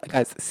still,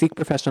 guys, seek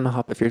professional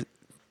help. If you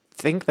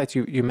think that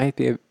you might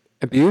be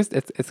abused,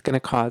 it's going to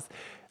cause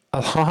a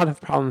lot of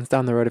problems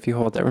down the road if you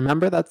hold it.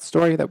 Remember that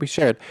story that we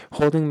shared,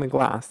 holding the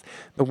glass.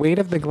 The weight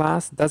of the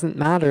glass doesn't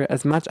matter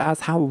as much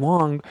as how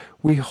long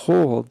we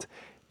hold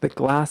the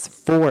glass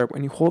for.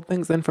 When you hold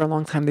things in for a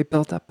long time, they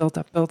build up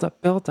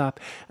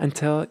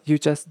until you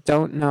just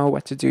don't know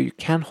what to do. You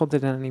can't hold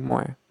it in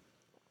anymore.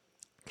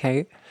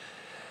 Okay?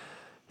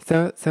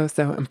 So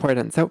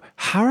important. So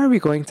how are we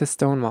going to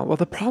stonewall? Well,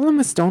 the problem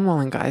with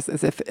stonewalling, guys,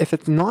 is if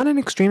it's not an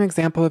extreme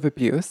example of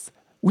abuse,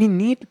 we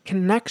need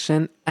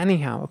connection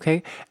anyhow,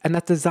 okay? And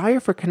that desire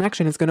for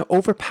connection is going to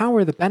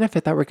overpower the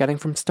benefit that we're getting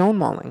from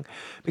stonewalling,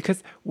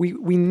 because we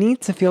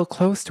need to feel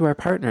close to our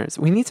partners.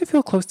 We need to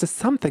feel close to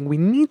something. We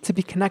need to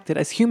be connected.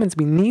 As humans,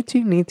 we need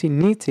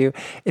to.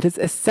 It is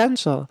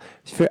essential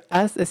for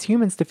us as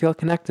humans to feel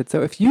connected.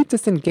 So if you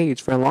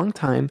disengage for a long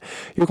time,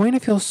 you're going to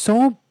feel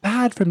so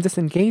bad from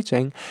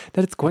disengaging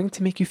that it's going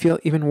to make you feel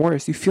even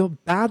worse. You feel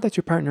bad that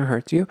your partner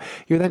hurt you.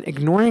 You're then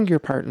ignoring your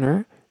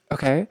partner.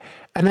 Okay.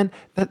 And then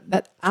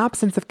that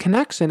absence of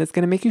connection is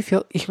going to make you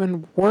feel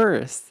even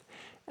worse.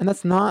 And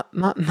that's not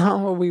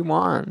what we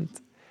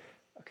want.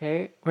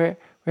 Okay. We're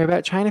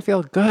about trying to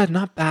feel good,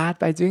 not bad.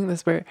 By doing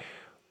this, we're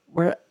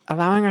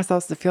allowing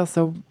ourselves to feel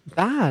so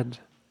bad.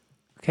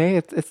 Okay.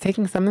 It's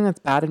taking something that's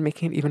bad and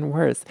making it even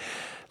worse.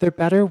 There are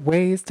better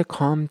ways to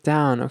calm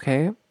down.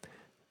 Okay.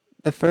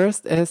 The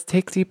first is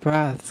take deep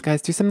breaths.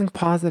 Guys, do something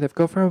positive.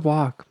 Go for a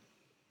walk.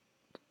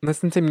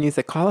 Listen to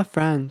music. Call a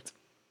friend.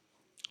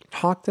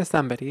 Talk to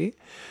somebody,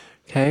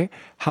 okay?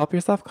 Help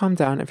yourself calm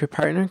down. If your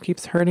partner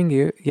keeps hurting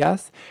you,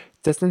 yes,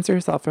 distance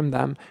yourself from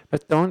them,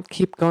 but don't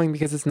keep going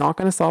because it's not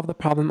going to solve the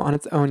problem on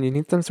its own. You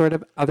need some sort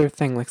of other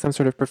thing, like some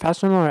sort of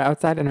professional or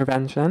outside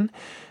intervention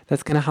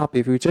that's going to help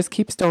you. If you just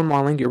keep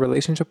stonewalling, your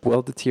relationship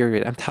will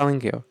deteriorate. I'm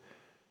telling you.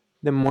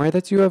 The more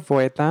that you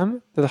avoid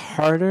them, the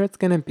harder it's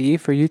going to be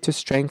for you to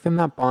strengthen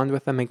that bond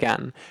with them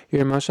again.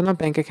 Your emotional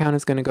bank account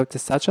is going to go to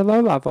such a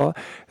low level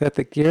that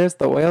the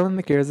oil in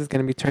the gears is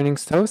going to be turning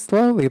so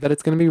slowly that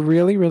it's going to be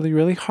really, really,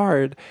 really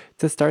hard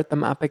to start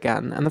them up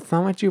again. And that's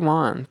not what you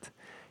want.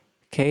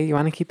 Okay, you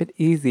want to keep it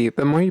easy.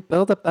 The more you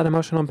build up that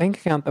emotional bank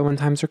account, though, when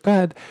times are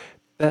good,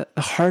 the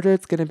harder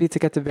it's going to be to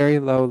get to very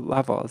low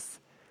levels.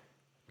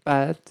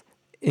 But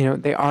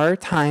there are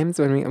times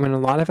when a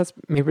lot of us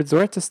may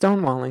resort to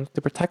stonewalling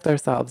to protect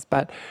ourselves.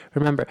 But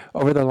remember,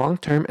 over the long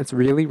term, it's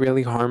really,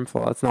 really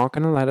harmful. It's not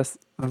going to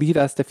lead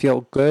us to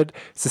feel good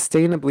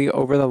sustainably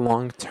over the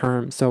long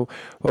term. So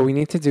what we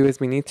need to do is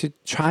we need to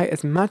try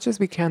as much as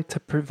we can to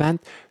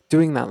prevent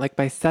doing that, like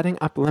by setting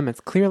up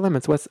limits, clear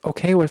limits, what's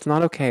okay, what's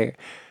not okay.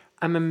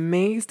 I'm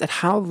amazed at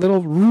how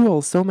little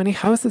rules so many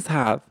houses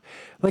have.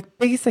 Like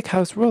basic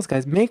house rules,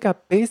 guys. Make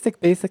up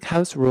basic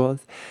house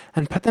rules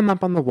and put them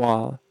up on the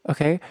wall,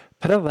 okay?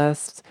 Put a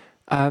list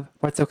of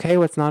what's okay,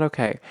 what's not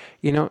okay.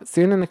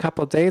 Soon in a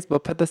couple of days, we'll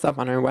put this up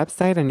on our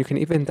website, and you can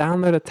even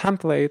download a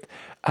template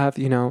of,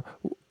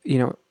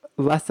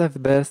 less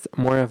of this,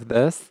 more of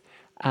this,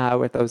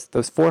 with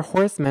those 4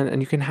 horsemen,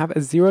 and you can have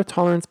a zero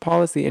tolerance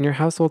policy in your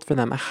household for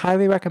them. I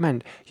highly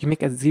recommend you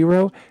make a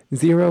zero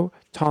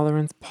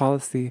tolerance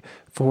policy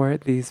for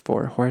these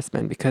 4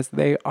 horsemen, because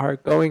they are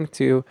going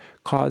to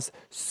cause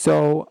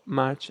so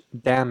much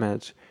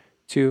damage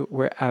to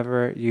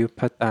wherever you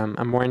put them.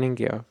 I'm warning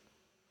you.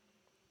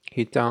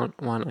 You don't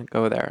want to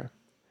go there.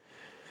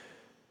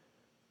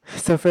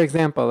 So for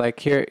example, like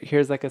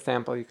here's like a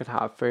sample you could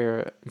have for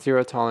your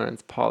zero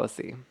tolerance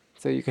policy.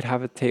 So you could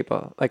have a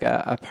table, like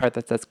a part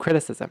that says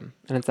criticism.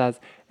 And it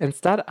says,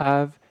 instead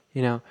of,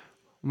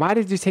 why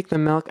did you take the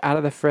milk out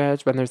of the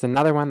fridge when there's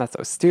another one that's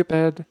so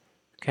stupid?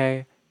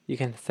 Okay, you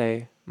can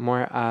say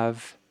more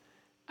of,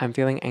 I'm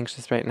feeling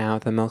anxious right now.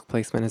 The milk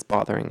placement is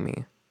bothering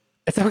me.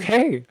 It's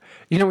okay.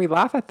 We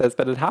laugh at this,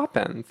 but it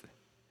happens.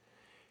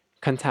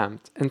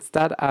 Contempt.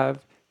 Instead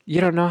of,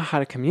 you don't know how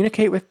to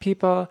communicate with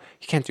people.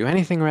 You can't do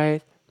anything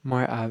right.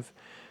 More of,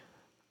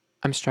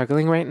 I'm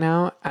struggling right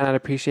now, and I'd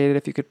appreciate it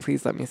if you could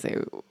please let me say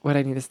what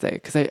I need to say,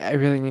 because I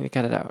really need to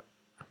get it out.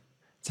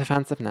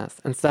 Defensiveness.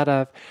 Instead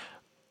of,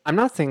 I'm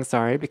not saying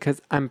sorry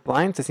because I'm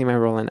blind to see my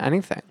role in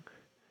anything.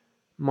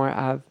 More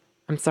of,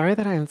 I'm sorry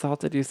that I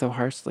insulted you so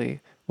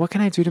harshly. What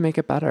can I do to make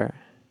it better?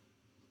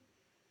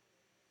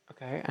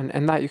 Okay,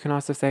 and that you can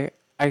also say,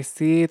 I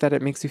see that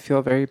it makes you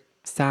feel very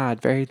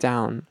sad, very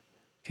down.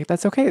 Okay,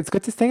 that's okay. It's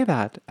good to say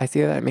that. I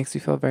see that it makes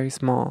you feel very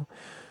small.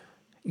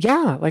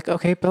 Yeah,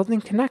 okay, building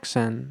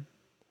connection.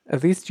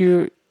 At least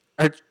you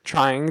are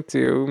trying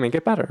to make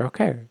it better.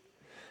 Okay.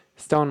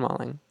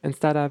 Stonewalling.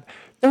 Instead of,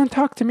 don't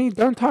talk to me.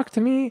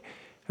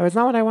 Or it's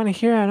not what I want to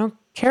hear. I don't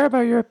care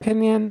about your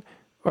opinion.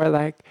 Or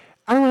I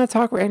don't want to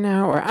talk right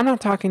now. Or I'm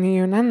not talking to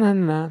you.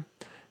 Nah.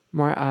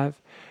 More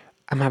of,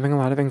 I'm having a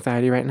lot of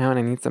anxiety right now and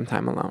I need some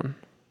time alone.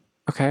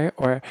 Okay?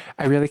 Or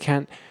I really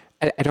can't,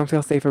 I don't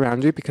feel safe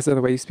around you because of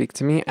the way you speak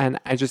to me, and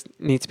I just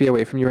need to be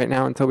away from you right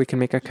now until we can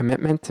make a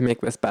commitment to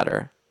make this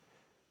better.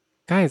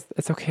 Guys,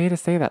 it's okay to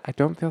say that. I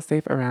don't feel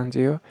safe around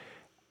you.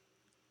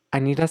 I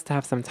need us to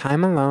have some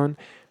time alone,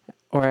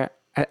 or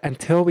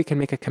until we can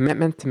make a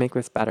commitment to make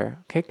this better.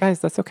 Okay, guys,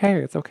 that's okay.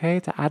 It's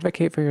okay to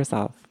advocate for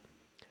yourself.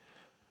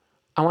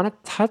 I want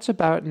to touch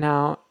about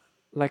now,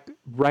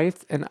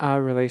 rights in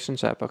a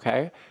relationship,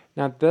 okay?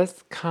 Now,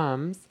 this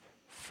comes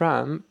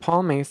from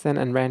Paul Mason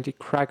and Randy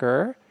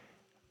Kreger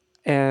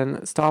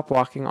in Stop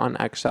Walking on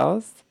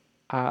Eggshells,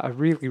 a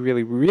really,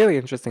 really, really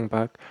interesting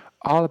book,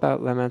 all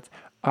about limits,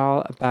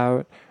 all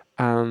about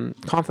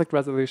conflict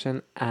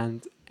resolution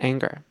and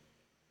anger.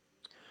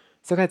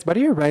 So guys, what are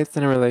your rights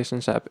in a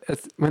relationship?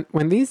 It's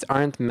when these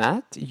aren't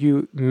met,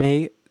 you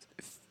may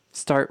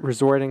start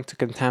resorting to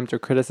contempt or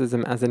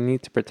criticism as a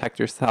need to protect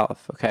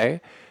yourself,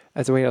 okay?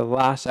 As a way to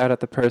lash out at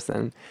the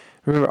person.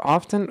 Remember,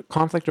 often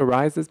conflict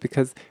arises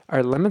because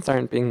our limits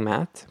aren't being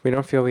met. We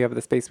don't feel we have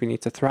the space we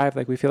need to thrive.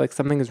 Like we feel like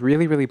something is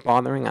really, really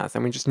bothering us,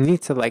 and we just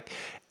need to like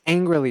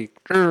angrily,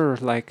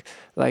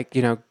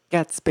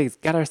 get space,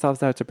 get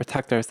ourselves out to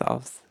protect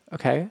ourselves.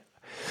 Okay.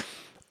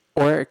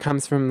 Or it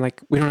comes from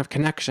like, we don't have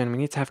connection. We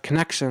need to have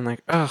connection,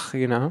 like,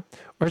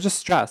 or just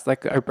stress.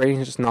 Like our brain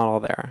is just not all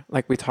there.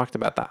 Like we talked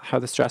about that, how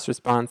the stress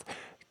response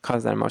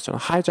causes that emotional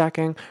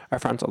hijacking. Our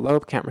frontal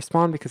lobe can't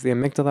respond because the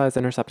amygdala is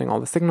intercepting all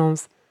the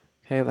signals.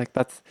 Okay, like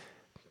that's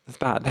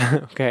bad.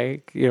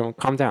 Okay,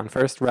 calm down.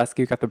 First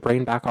rescue, get the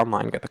brain back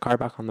online, get the car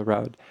back on the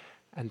road,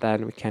 and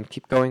then we can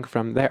keep going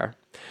from there.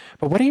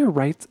 But what are your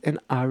rights in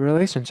a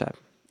relationship?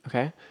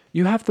 Okay,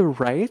 you have the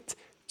right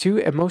to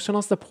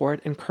emotional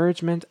support,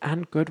 encouragement,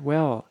 and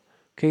goodwill.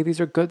 Okay, these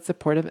are good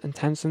supportive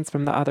intentions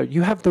from the other.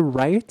 You have the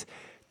right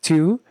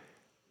to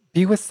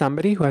be with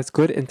somebody who has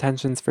good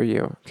intentions for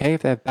you. Okay,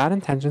 if they have bad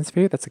intentions for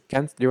you, that's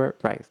against your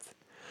rights.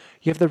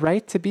 You have the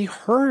right to be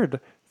heard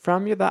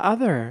from the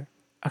other.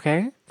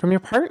 Okay, from your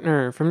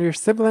partner, from your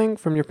sibling,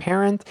 from your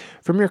parent,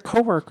 from your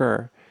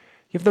coworker.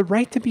 You have the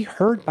right to be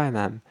heard by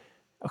them.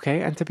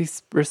 Okay, and to be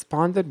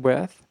responded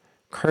with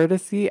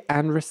courtesy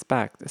and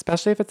respect,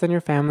 especially if it's in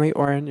your family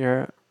or in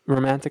your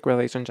romantic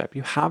relationship.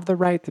 You have the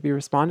right to be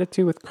responded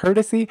to with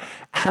courtesy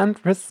and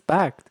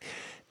respect.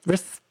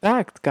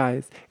 Respect,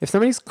 guys. If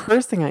somebody's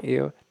cursing at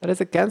you, that is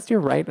against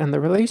your right in the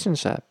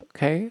relationship,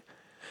 okay?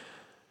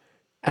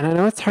 And I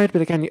know it's hard,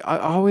 but again, you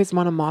always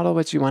want to model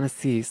what you want to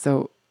see.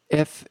 So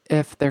if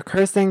they're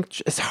cursing,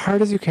 as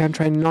hard as you can,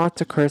 try not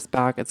to curse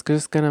back. It's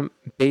just going to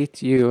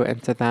bait you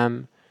into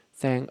them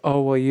saying,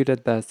 oh, well, you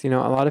did this. A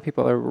lot of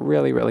people are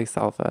really, really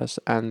selfish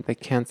and they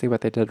can't see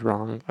what they did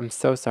wrong. I'm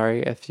so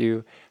sorry if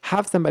you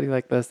have somebody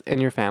like this in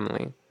your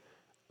family,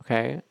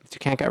 okay, that you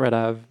can't get rid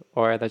of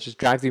or that just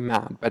drives you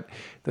mad. But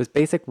those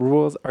basic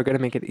rules are going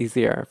to make it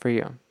easier for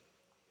you.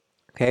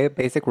 Okay,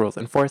 basic rules,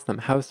 enforce them,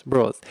 house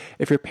rules.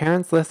 If your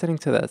parents listening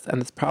to this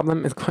and this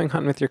problem is going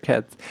on with your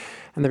kids,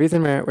 and the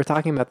reason we're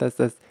talking about this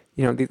is,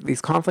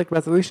 these conflict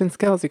resolution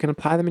skills, you can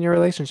apply them in your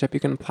relationship. You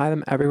can apply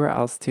them everywhere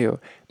else too.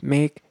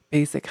 Make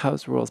basic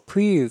house rules.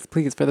 Please,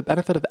 for the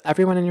benefit of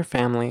everyone in your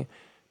family,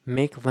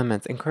 make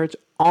limits. Encourage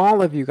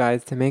all of you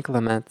guys to make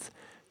limits.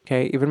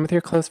 Okay, even with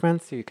your close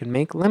friends, so you can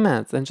make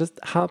limits and just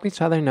help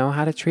each other know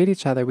how to treat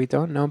each other. We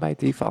don't know by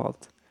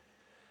default.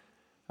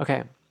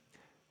 Okay.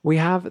 We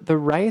have the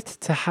right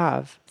to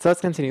have, so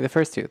let's continue the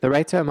first two, the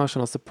right to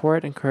emotional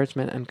support,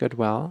 encouragement, and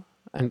goodwill,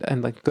 and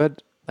from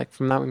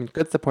that we mean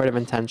good supportive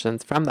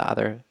intentions from the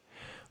other.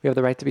 We have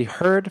the right to be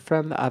heard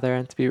from the other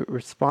and to be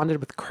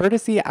responded with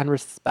courtesy and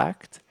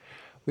respect.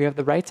 We have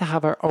the right to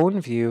have our own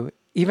view,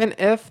 even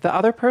if the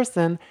other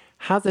person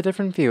has a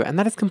different view. And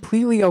that is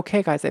completely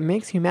okay, guys. It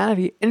makes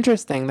humanity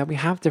interesting that we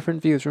have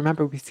different views.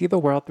 Remember, we see the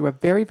world through a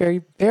very,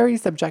 very, very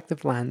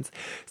subjective lens.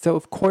 So,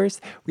 of course,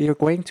 we are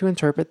going to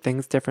interpret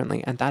things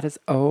differently, and that is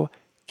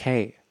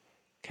okay.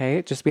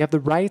 Okay? Just we have the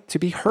right to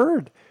be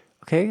heard.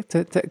 Okay?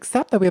 To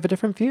accept that we have a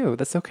different view.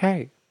 That's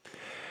okay.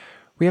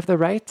 We have the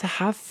right to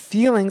have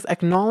feelings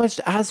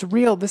acknowledged as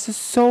real. This is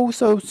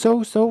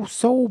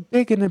so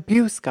big in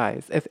abuse,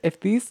 guys. If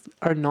these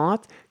are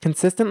not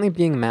consistently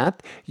being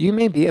met, you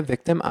may be a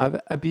victim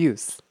of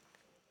abuse.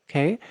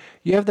 Okay?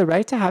 You have the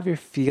right to have your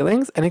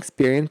feelings and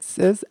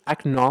experiences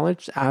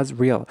acknowledged as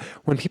real.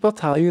 When people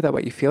tell you that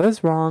what you feel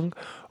is wrong,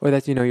 or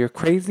that you're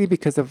crazy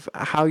because of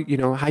how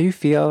you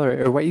feel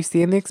or what you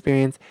see in the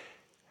experience,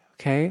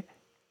 okay,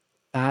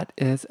 that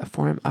is a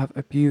form of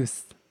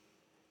abuse.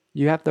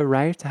 You have the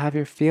right to have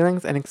your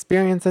feelings and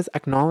experiences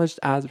acknowledged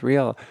as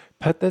real.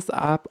 Put this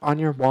up on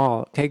your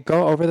wall. Okay,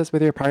 go over this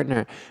with your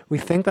partner. We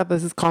think that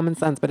this is common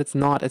sense, but it's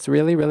not. It's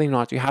really, really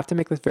not. You have to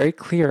make this very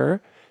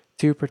clear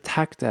to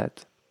protect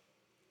it.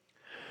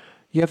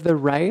 You have the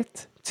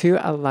right to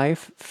a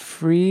life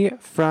free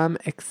from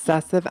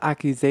excessive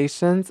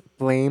accusations,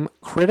 blame,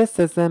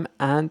 criticism,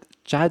 and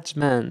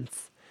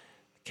judgments.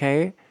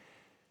 Okay?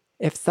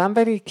 If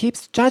somebody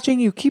keeps judging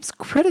you, keeps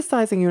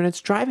criticizing you, and it's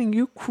driving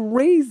you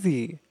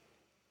crazy,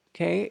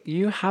 okay,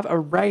 you have a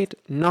right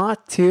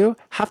not to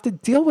have to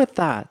deal with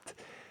that.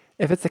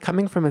 If it's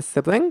coming from a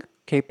sibling,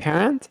 okay,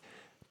 parent,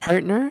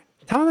 partner,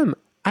 tell them,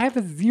 I have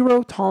a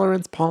zero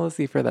tolerance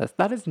policy for this.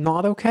 That is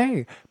not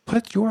okay.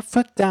 Put your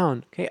foot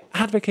down, okay?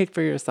 Advocate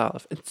for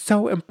yourself. It's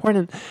so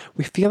important.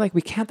 We feel like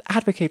we can't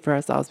advocate for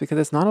ourselves because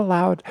it's not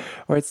allowed,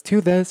 or it's too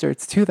this, or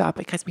it's too that,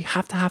 because we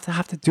have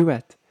to do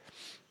it,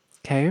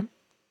 okay?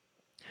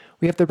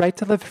 We have the right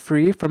to live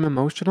free from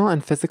emotional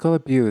and physical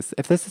abuse.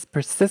 If this is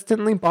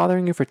persistently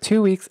bothering you for 2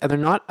 weeks and they're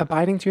not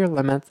abiding to your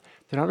limits,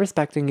 they're not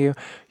respecting you,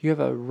 you have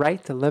a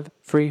right to live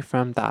free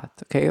from that.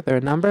 Okay? There are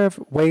a number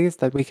of ways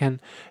that we can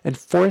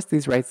enforce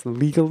these rights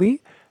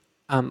legally,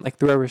 like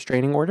through a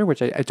restraining order,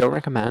 which I don't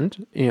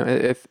recommend.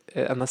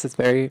 Unless it's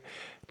very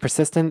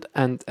persistent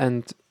and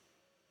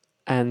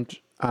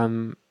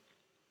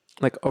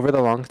like over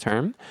the long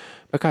term.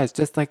 But guys,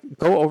 just like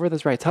go over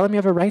this right. Tell them you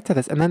have a right to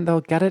this, and then they'll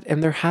get it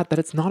in their head that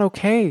it's not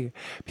okay.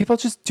 People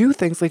just do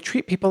things. They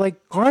treat people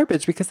like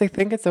garbage because they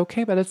think it's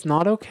okay, but it's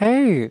not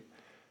okay.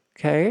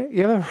 Okay?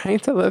 You have a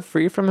right to live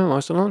free from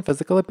emotional and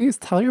physical abuse.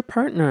 Tell your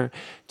partner,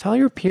 tell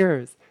your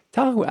peers,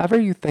 tell whoever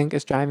you think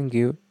is driving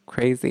you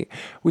crazy.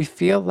 We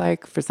feel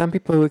like for some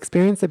people who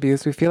experience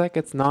abuse, we feel like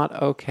it's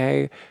not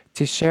okay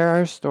to share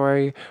our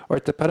story or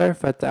to put our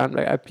foot down.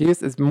 Right?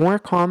 Abuse is more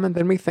common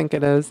than we think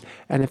it is.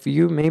 And if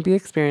you may be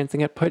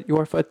experiencing it, put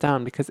your foot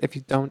down, because if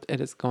you don't,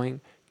 it is going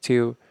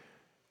to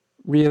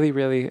really,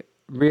 really,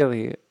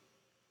 really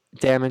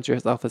damage your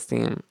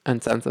self-esteem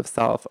and sense of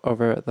self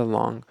over the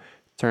long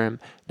term.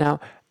 Now,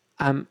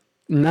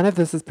 none of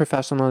this is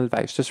professional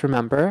advice. Just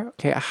remember,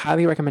 okay, I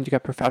highly recommend you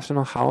get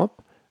professional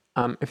help.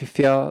 If you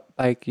feel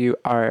like you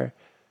are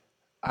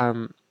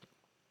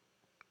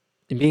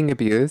being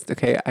abused,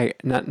 okay,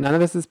 none of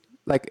this is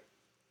like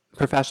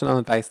professional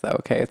advice though,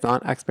 okay? It's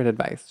not expert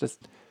advice.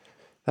 Just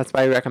that's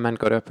why I recommend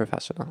go to a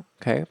professional,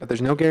 okay? But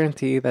there's no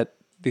guarantee that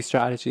these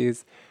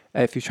strategies,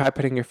 if you try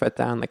putting your foot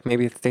down, like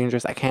maybe it's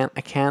dangerous. I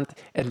can't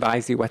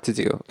advise you what to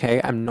do, okay?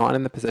 I'm not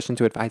in the position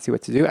to advise you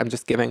what to do. I'm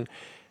just giving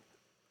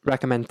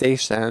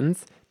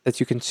recommendations that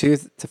you can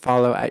choose to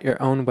follow at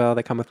your own will.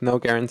 They come with no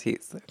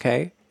guarantees,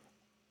 okay?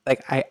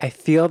 Like I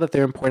feel that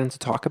they're important to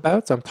talk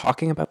about, so I'm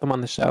talking about them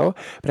on the show,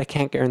 but I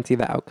can't guarantee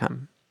the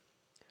outcome.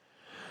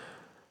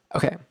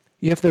 Okay.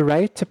 You have the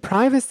right to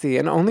privacy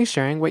and only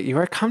sharing what you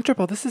are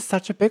comfortable. This is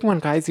such a big one,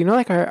 guys. You know,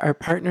 like our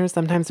partners,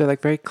 sometimes they're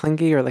like very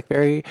clingy or like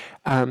very,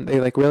 they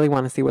like really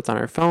want to see what's on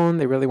our phone.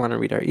 They really want to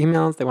read our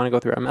emails. They want to go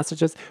through our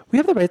messages. We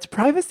have the right to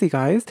privacy,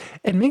 guys.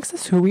 It makes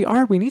us who we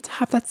are. We need to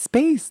have that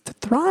space to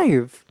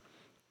thrive.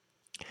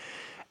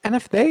 And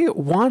if they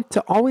want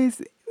to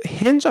always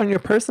hinge on your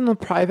personal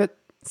private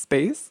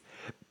space,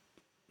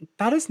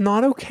 that is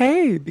not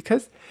okay,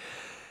 because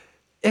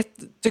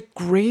it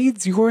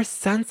degrades your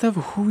sense of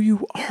who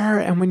you are.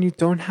 And when you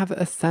don't have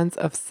a sense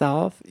of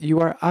self, you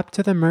are up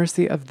to the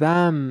mercy of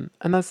them.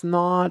 And that's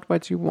not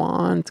what you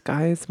want,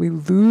 guys. We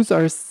lose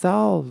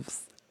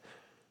ourselves.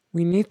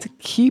 We need to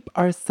keep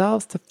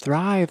ourselves to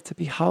thrive, to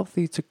be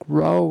healthy, to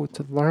grow,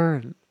 to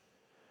learn.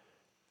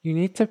 You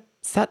need to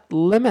set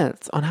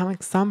limits on having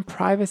some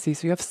privacy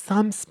so you have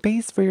some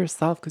space for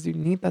yourself, because you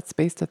need that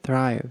space to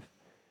thrive.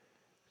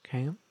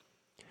 Okay?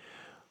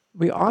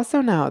 We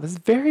also now, this is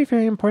very,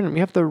 very important, we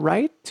have the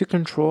right to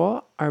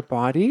control our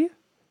body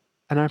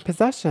and our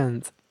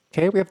possessions.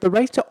 Okay, we have the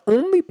right to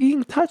only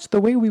being touched the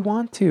way we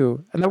want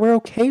to and that we're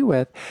okay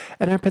with,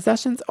 and our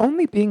possessions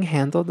only being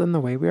handled in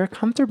the way we are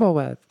comfortable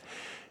with.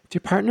 If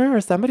your partner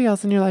or somebody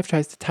else in your life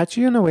tries to touch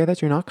you in a way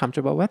that you're not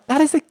comfortable with, that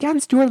is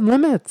against your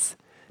limits.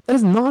 That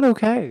is not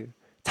okay.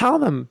 Tell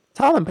them,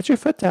 put your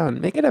foot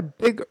down. Make it a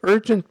big,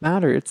 urgent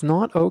matter. It's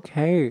not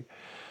okay.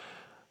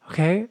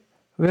 Okay?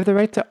 We have the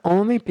right to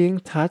only being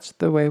touched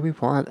the way we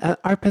want. And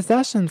our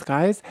possessions,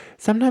 guys,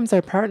 sometimes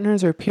our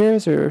partners or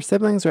peers or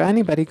siblings or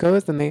anybody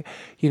goes and they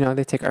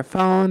take our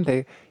phone,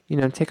 they,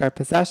 take our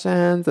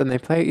possessions and they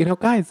play,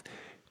 guys,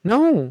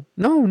 no.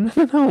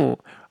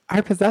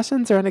 Our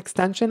possessions are an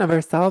extension of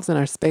ourselves and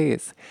our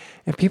space.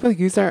 If people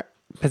use our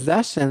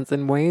possessions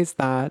in ways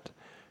that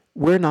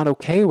we're not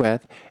okay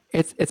with,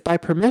 it's by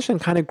permission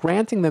kind of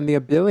granting them the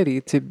ability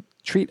to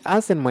treat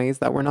us in ways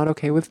that we're not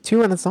okay with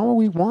too, and it's not what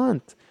we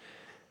want.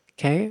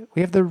 Okay,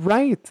 we have the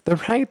right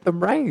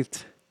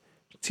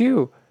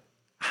to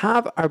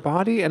have our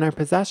body and our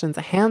possessions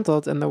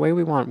handled in the way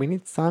we want. We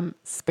need some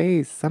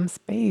space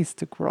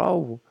to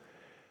grow,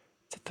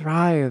 to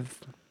thrive.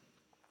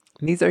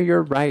 These are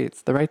your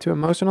rights. The right to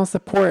emotional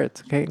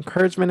support, okay,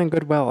 encouragement and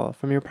goodwill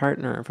from your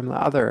partner, from the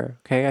other.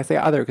 Okay, I say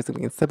other because it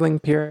means sibling,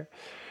 peer.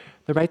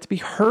 The right to be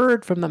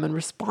heard from them and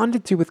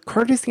responded to with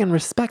courtesy and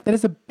respect. That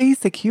is a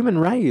basic human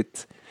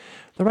right.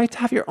 The right to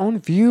have your own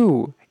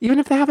view. Even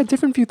if they have a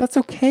different view, that's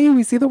okay.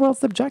 We see the world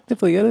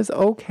subjectively. It is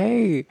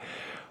okay.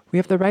 We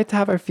have the right to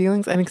have our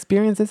feelings and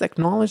experiences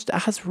acknowledged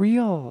as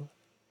real.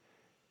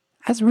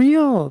 As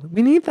real.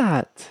 We need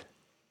that.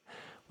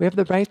 We have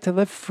the right to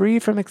live free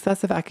from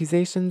excessive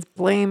accusations,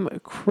 blame,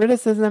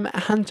 criticism,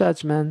 and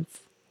judgments.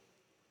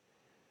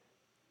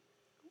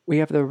 We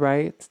have the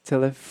right to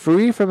live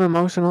free from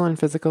emotional and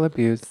physical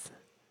abuse.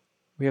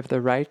 We have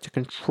the right to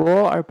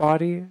control our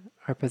body,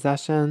 our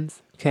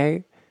possessions,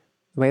 okay?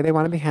 The way they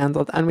want to be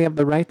handled, and we have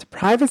the right to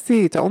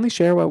privacy, to only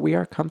share what we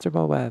are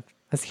comfortable with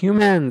as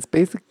humans,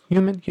 basic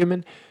human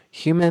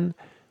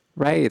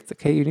rights.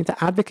 Okay, you need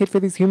to advocate for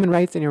these human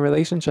rights in your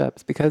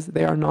relationships because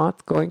they are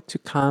not going to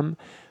come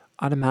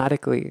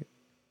automatically.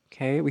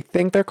 Okay, we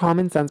think they're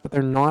common sense, but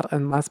they're not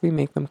unless we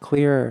make them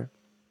clear.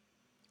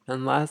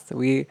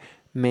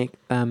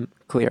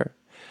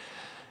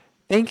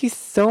 Thank you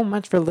so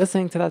much for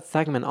listening to that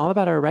segment, all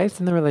about our rights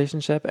in the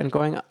relationship and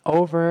going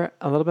over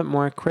a little bit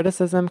more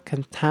criticism,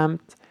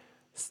 contempt,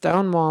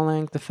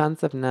 stonewalling,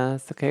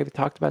 defensiveness. Okay, we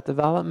talked about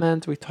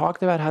development. We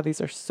talked about how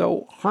these are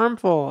so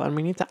harmful and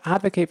we need to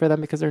advocate for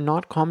them because they're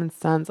not common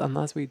sense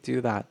unless we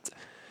do that.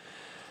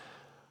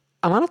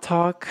 I want to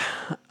talk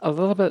a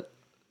little bit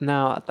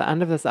Now, at the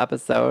end of this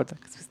episode,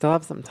 because we still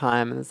have some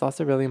time, and it's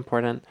also really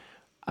important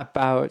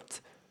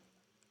about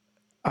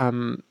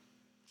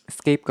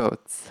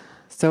scapegoats.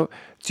 So,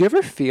 do you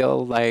ever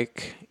feel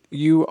like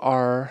you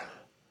are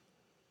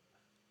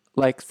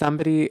like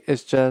somebody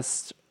is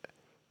just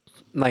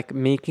like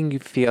making you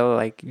feel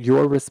like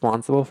you're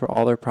responsible for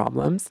all their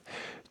problems?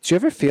 Do you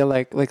ever feel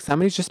like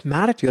somebody's just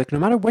mad at you? Like no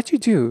matter what you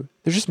do,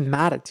 they're just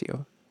mad at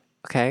you.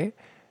 Okay?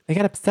 They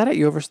get upset at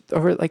you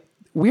over like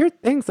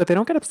weird things that they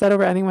don't get upset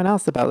over anyone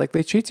else about. Like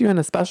they treat you in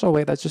a special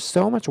way that's just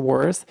so much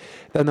worse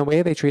than the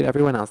way they treat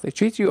everyone else. They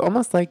treat you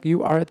almost like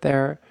you are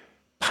their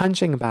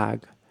punching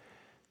bag.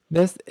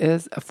 This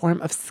is a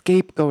form of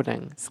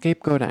scapegoating.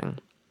 Scapegoating.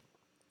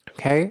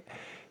 Okay?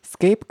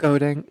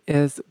 Scapegoating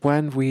is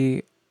when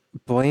we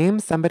blame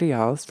somebody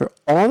else for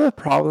all the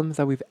problems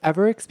that we've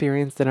ever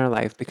experienced in our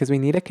life because we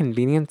need a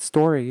convenient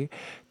story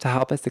to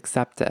help us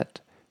accept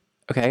it.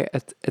 Okay?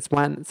 It's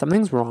when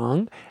something's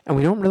wrong and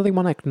we don't really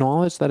want to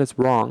acknowledge that it's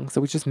wrong. So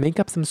we just make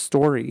up some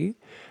story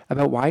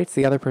about why it's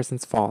the other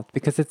person's fault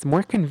because it's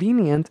more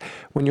convenient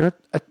when you're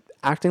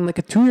acting like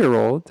a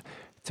 2-year-old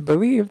to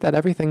believe that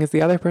everything is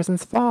the other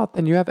person's fault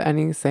than you have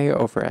any say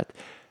over it.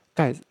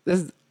 Guys, this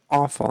is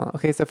awful.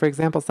 Okay, so for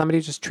example,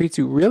 somebody just treats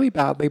you really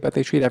badly, but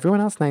they treat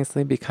everyone else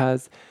nicely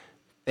because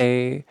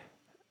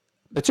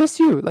but just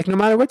you, like no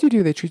matter what you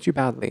do, they treat you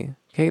badly.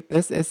 Okay,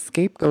 this is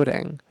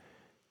scapegoating.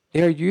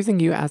 They are using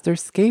you as their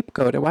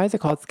scapegoat. And why is it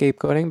called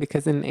scapegoating?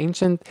 Because in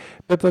ancient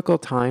biblical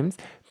times,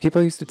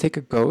 people used to take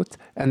a goat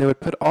and they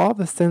would put all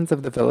the sins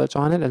of the village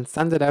on it and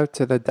send it out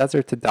to the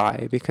desert to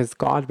die because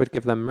God would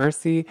give them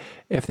mercy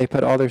if they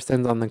put all their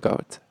sins on the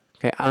goat.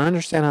 Okay, I don't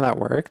understand how that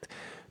worked,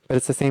 but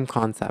it's the same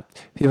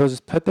concept. People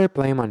just put their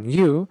blame on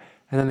you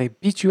and then they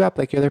beat you up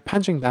like you're their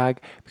punching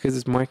bag because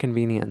it's more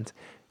convenient.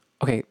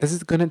 Okay, this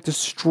is going to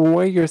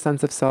destroy your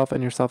sense of self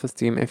and your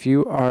self-esteem if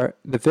you are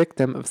the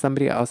victim of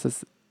somebody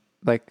else's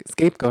like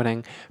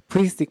scapegoating.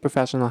 Please seek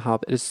professional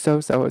help. It is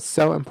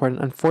so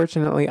important.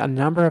 Unfortunately, a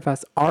number of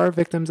us are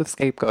victims of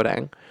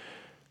scapegoating,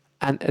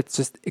 and it's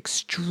just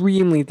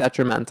extremely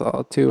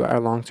detrimental to our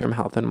long-term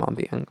health and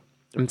well-being.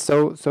 I'm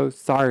so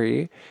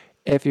sorry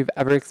if you've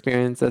ever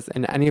experienced this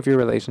in any of your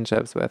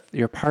relationships with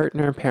your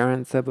partner,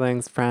 parents,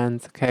 siblings,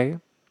 friends, okay?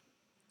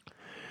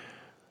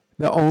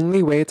 The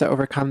only way to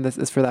overcome this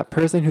is for that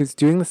person who's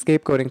doing the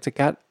scapegoating to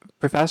get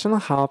professional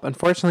help.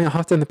 Unfortunately,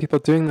 often the people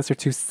doing this are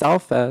too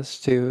selfish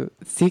to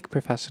seek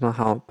professional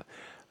help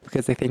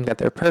because they think that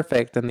they're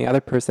perfect and the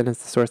other person is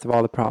the source of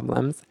all the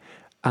problems.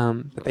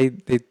 But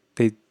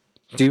they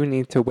do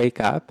need to wake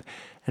up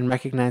and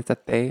recognize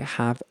that they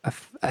have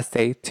a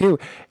say too.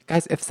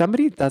 Guys, if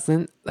somebody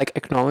doesn't like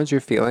acknowledge your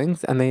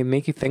feelings and they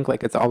make you think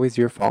like it's always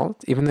your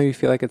fault, even though you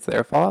feel like it's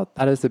their fault,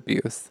 that is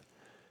abuse.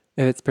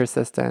 If it's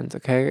persistent,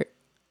 okay?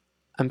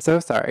 I'm so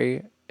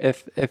sorry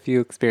if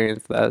you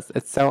experience this.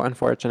 It's so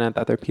unfortunate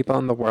that there are people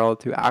in the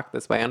world who act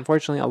this way.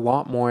 Unfortunately, a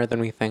lot more than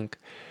we think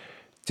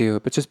do.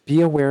 But just be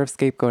aware of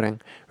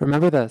scapegoating.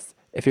 Remember this.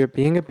 If you're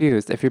being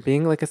abused, if you're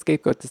being like a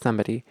scapegoat to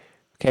somebody,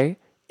 okay,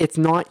 it's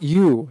not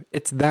you.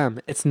 It's them.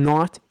 It's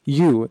not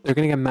you. They're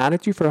going to get mad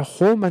at you for a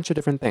whole bunch of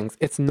different things.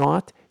 It's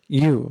not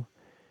you.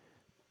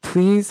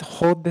 Please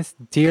hold this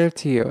dear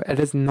to you. It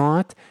is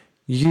not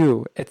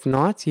you. It's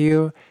not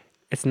you.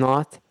 It's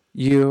not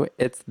you.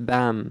 It's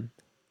them.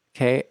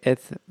 Okay,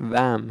 it's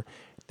them.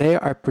 They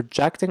are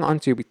projecting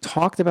onto you. We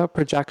talked about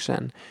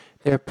projection.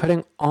 They're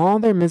putting all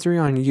their misery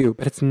on you,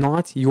 but it's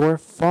not your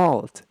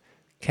fault.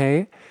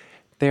 Okay?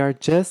 They are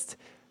just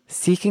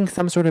seeking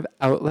some sort of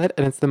outlet,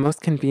 and it's the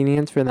most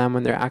convenient for them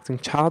when they're acting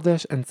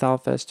childish and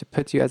selfish to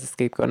put you as a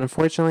scapegoat. And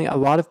unfortunately, a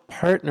lot of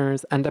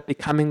partners end up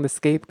becoming the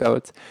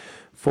scapegoats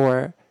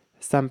for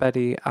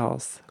somebody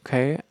else.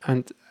 Okay?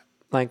 And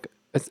like,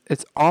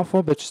 it's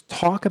awful, but just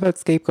talk about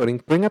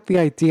scapegoating. Bring up the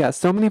idea.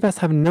 So many of us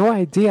have no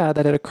idea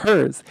that it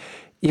occurs,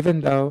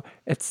 even though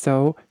it's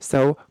so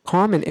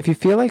common. If you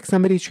feel like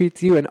somebody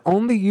treats you and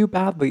only you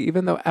badly,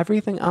 even though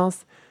everything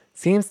else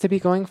seems to be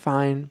going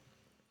fine,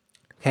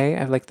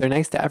 okay, like they're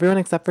nice to everyone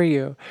except for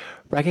you,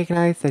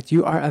 recognize that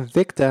you are a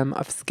victim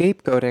of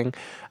scapegoating.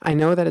 I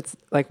know that it's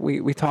like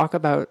we talk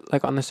about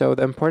like on the show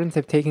the importance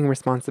of taking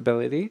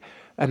responsibility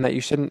and that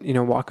you shouldn't,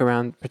 walk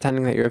around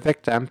pretending that you're a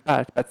victim,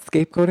 but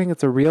scapegoating,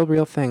 it's a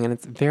real thing and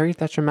it's very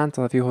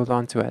detrimental if you hold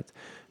on to it.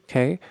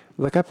 Okay?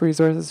 Look up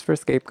resources for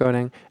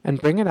scapegoating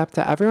and bring it up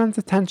to everyone's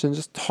attention.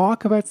 Just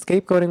talk about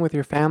scapegoating with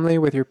your family,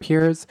 with your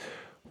peers,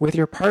 with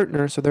your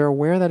partner so they're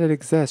aware that it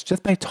exists.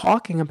 Just by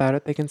talking about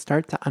it, they can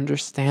start to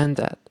understand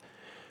it.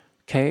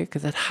 Okay?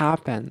 Because it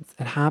happens.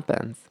 It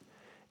happens.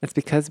 It's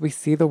because we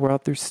see the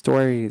world through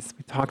stories.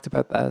 We talked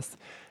about this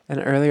in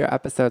earlier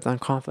episodes on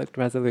conflict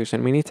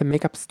resolution. We need to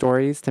make up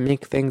stories to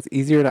make things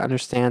easier to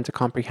understand, to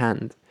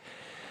comprehend.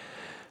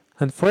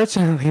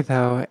 Unfortunately,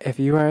 though, if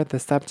you are the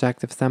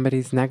subject of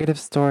somebody's negative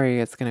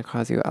story, it's going to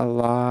cause you a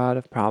lot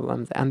of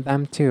problems, and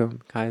them too,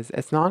 guys.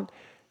 It's not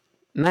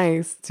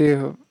nice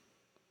to,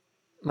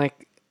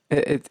 like,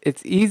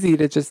 it's easy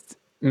to just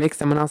make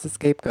someone else a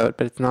scapegoat,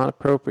 but it's not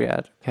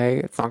appropriate, okay?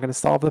 It's not going to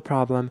solve the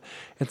problem.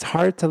 It's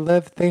hard to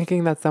live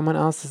thinking that someone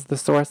else is the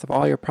source of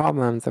all your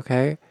problems,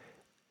 okay?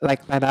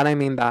 Like, by that I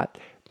mean that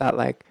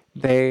like,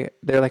 they're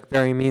like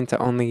very mean to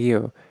only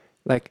you.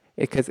 Like,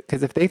 because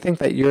if they think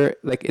that you're,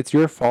 like, it's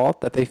your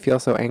fault that they feel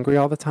so angry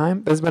all the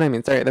time, this is what I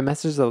mean. Sorry, the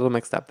message is a little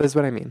mixed up. This is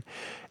what I mean.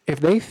 If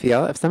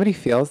somebody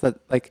feels that,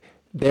 like,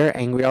 they're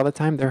angry all the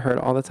time, they're hurt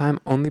all the time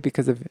only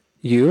because of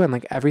you, and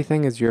like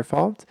everything is your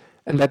fault,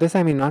 and by this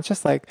I mean not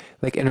just like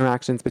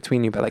interactions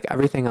between you, but like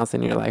everything else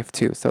in your life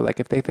too. So like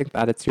if they think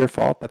that it's your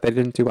fault that they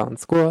didn't do well in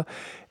school,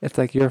 it's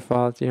like your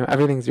fault,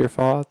 everything's your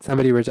fault.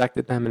 Somebody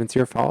rejected them and it's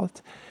your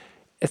fault.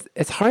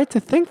 It's hard to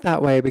think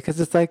that way because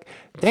it's like,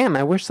 damn,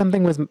 I wish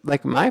something was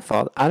like my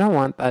fault. I don't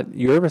want that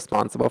you're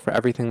responsible for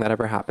everything that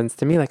ever happens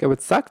to me. Like, it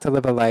would suck to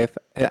live a life,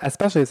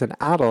 especially as an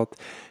adult,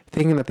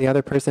 thinking that the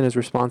other person is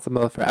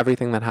responsible for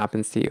everything that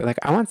happens to you. Like,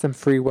 I want some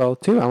free will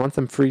too. I want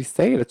some free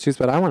say to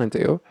choose what I want to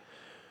do.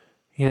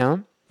 You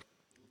know?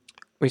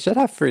 We should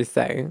have free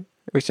say.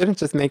 We shouldn't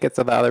just make it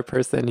so the other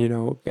person,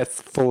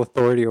 gets full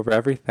authority over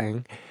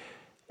everything.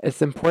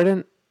 It's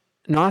important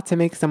not to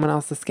make someone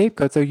else a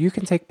scapegoat so you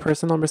can take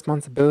personal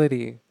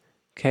responsibility.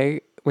 Okay?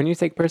 When you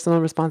take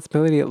personal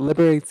responsibility, it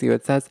liberates you.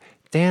 It says,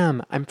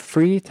 damn, I'm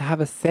free to have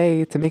a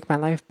say to make my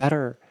life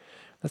better.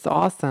 That's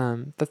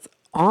awesome. That's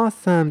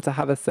awesome to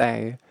have a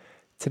say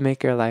to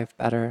make your life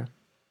better.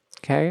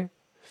 Okay?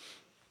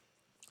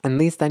 At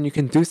least then you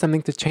can do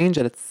something to change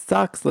it. It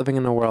sucks living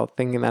in a world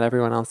thinking that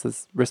everyone else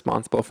is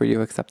responsible for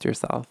you except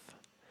yourself.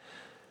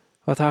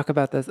 We'll talk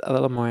about this a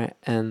little more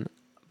in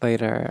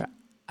later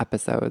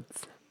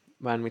episodes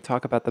when we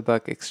talk about the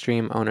book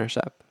Extreme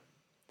Ownership.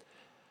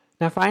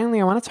 Now,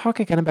 finally, I want to talk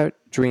again about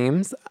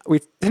dreams. We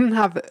didn't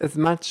have as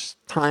much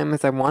time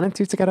as I wanted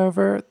to get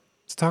over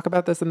to talk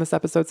about this in this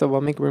episode, so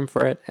we'll make room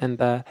for it in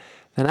the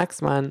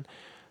next one.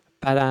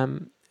 But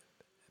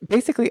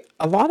basically,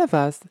 a lot of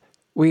us,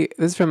 this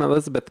is from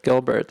Elizabeth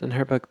Gilbert in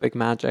her book Big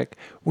Magic.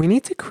 We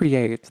need to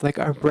create. Like,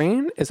 our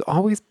brain is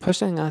always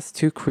pushing us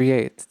to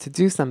create, to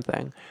do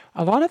something.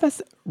 A lot of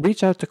us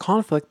reach out to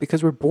conflict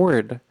because we're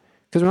bored,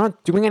 because we're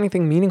not doing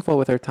anything meaningful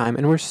with our time,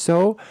 and we're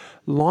so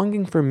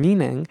longing for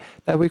meaning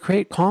that we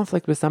create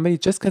conflict with somebody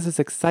just because it's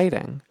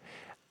exciting.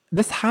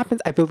 This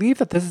happens, I believe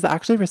that this is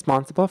actually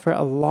responsible for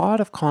a lot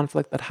of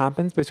conflict that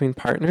happens between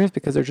partners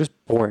because they're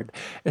just bored,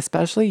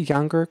 especially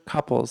younger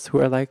couples who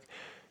are like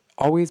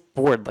always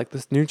bored. Like,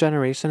 this new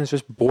generation is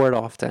just bored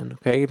often,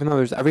 okay? Even though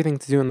there's everything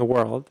to do in the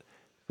world,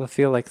 people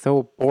feel like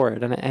so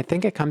bored. And I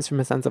think it comes from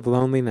a sense of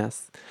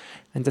loneliness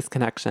and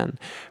disconnection.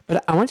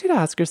 But I want you to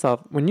ask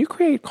yourself, when you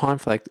create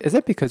conflict, is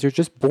it because you're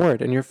just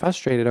bored and you're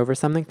frustrated over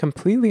something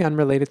completely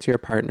unrelated to your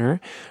partner,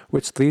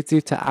 which leads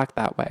you to act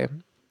that way?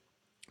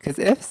 Because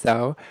if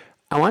so,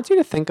 I want you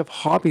to think of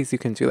hobbies you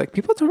can do. Like,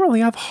 people don't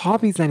really have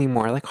hobbies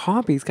anymore. Like,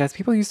 hobbies, guys,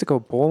 people used to go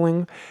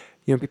bowling,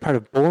 be part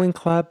of bowling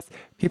clubs.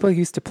 People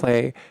used to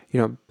play,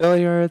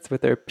 billiards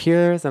with their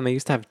peers, and they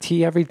used to have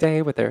tea every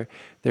day with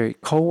their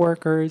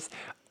coworkers.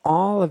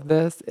 All of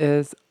this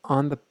is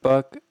on the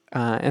book,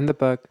 in the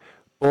book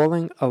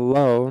Bowling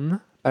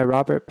Alone by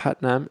Robert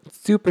Putnam.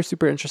 Super,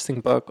 super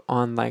interesting book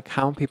on like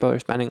how people are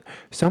spending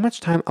so much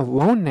time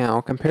alone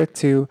now compared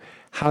to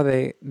how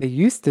they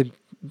used to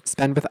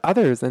spend with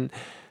others. And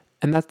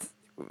that's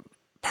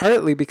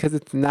partly because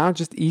it's now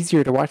just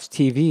easier to watch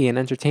TV and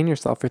entertain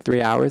yourself for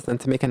 3 hours than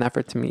to make an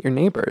effort to meet your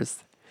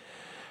neighbors.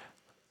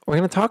 We're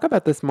going to talk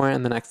about this more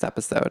in the next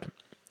episode.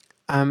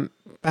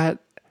 But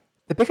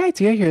the big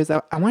idea here is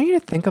I want you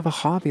to think of a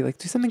hobby, like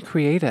do something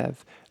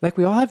creative. Like,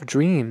 we all have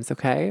dreams,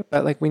 okay?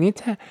 But like we need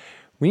to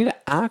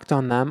act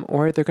on them,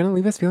 or they're going to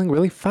leave us feeling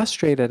really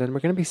frustrated, and we're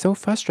going to be so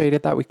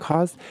frustrated that we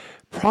cause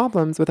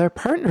problems with our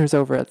partners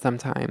over it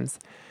sometimes.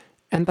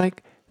 And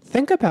like,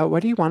 think about,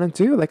 what do you want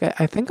to do? Like,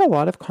 I think a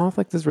lot of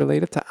conflict is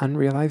related to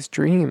unrealized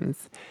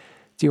dreams.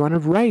 Do you want to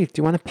write? Do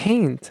you want to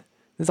paint?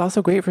 It's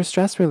also great for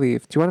stress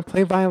relief. Do you want to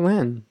play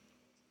violin?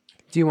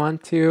 Do you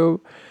want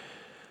to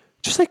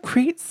just like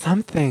create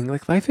something?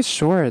 Like, life is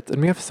short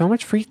and we have so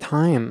much free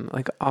time,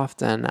 like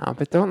often now,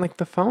 but don't, like,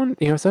 the phone,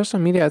 social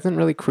media isn't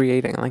really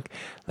creating.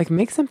 Like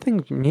make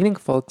something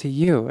meaningful to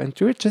you and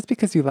do it just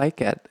because you like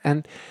it.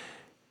 And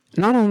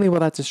not only will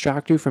that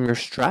distract you from your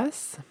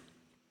stress,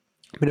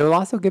 but it will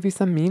also give you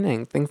some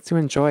meaning, things to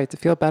enjoy, to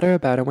feel better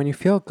about it. When you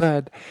feel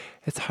good,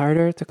 it's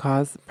harder to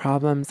cause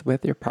problems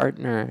with your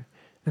partner.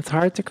 It's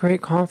hard to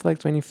create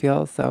conflict when you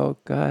feel so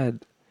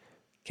good,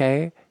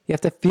 okay? You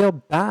have to feel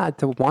bad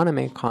to want to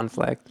make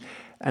conflict.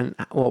 And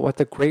well, what's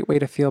a great way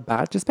to feel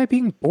bad? Just by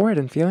being bored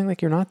and feeling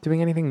like you're not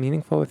doing anything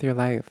meaningful with your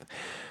life.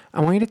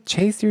 I want you to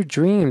chase your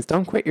dreams.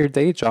 Don't quit your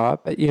day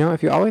job. But,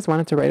 if you always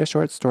wanted to write a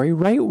short story,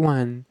 write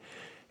one.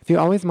 If you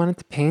always wanted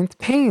to paint,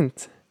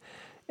 paint.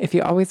 If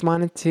you always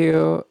wanted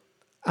to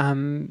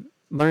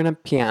learn a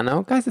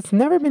piano, guys, it's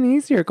never been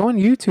easier. Go on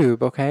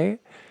YouTube, okay?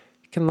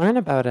 You can learn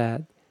about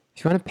it.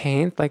 If you want to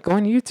paint, like, go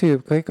on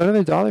YouTube. Go to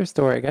the dollar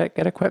store.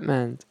 Get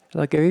equipment.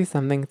 It'll give you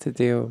something to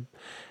do.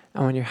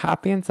 And when you're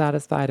happy and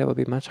satisfied, it will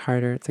be much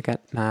harder to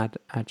get mad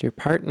at your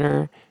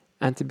partner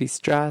and to be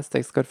stressed.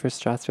 It's good for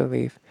stress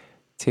relief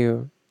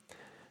too.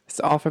 It's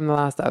all from the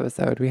last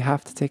episode. We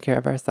have to take care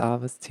of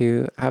ourselves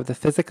to have the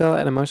physical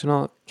and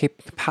emotional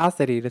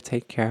capacity to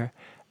take care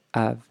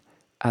of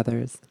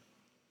others.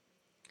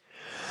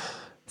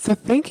 So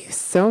thank you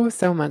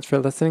so much for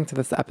listening to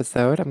this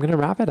episode. I'm going to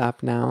wrap it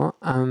up now.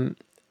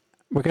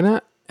 We're going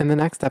to, in the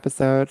next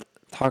episode,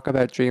 talk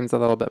about dreams a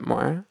little bit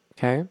more,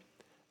 okay?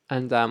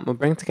 And we'll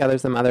bring together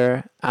some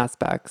other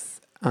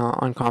aspects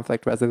on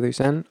conflict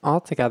resolution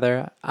all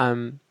together,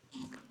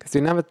 because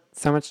we don't have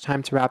so much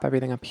time to wrap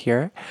everything up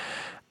here.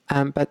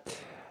 But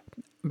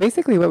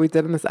basically what we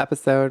did in this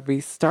episode,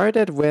 we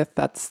started with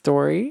that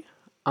story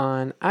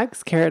on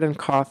eggs, carrot, and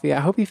coffee.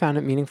 I hope you found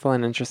it meaningful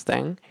and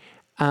interesting.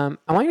 I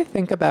want you to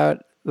think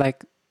about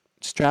like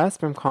stress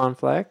from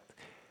conflict.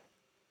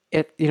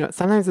 It,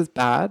 sometimes it's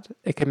bad.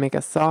 It can make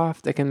us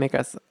soft. It can make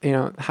us,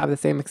 have the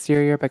same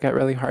exterior but get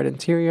really hard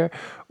interior.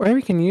 Or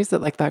we can use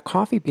it like that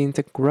coffee bean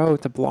to grow,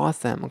 to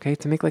blossom, okay,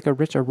 to make like a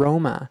rich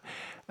aroma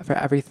for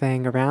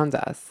everything around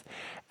us.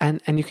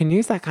 And you can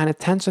use that kind of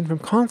tension from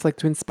conflict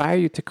to inspire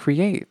you to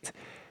create.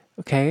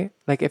 Okay,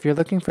 like if you're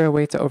looking for a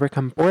way to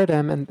overcome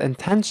boredom and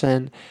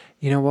tension,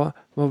 well,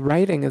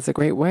 writing is a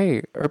great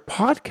way, or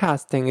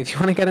podcasting if you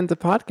want to get into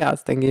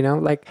podcasting.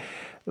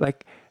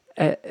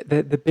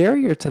 The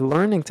barrier to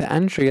learning, to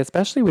entry,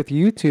 especially with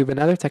YouTube and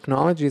other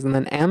technologies, and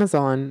then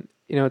Amazon,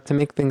 to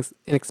make things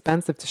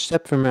inexpensive to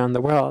ship from around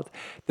the world.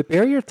 The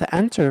barrier to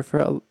entry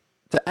for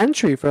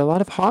a lot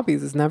of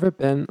hobbies has never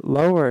been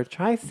lower.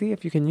 Try see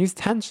if you can use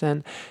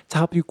tension to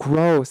help you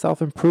grow,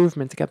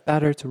 self-improvement, to get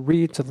better, to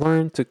read, to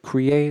learn, to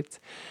create,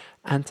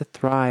 and to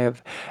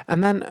thrive.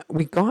 And then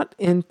we got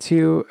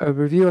into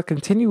a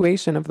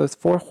continuation of those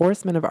 4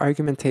 horsemen of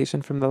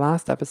argumentation from the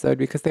last episode,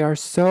 because they are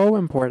so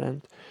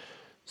important.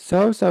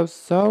 So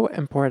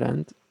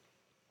important.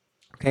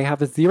 Okay,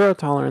 have a zero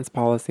tolerance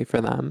policy for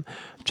them.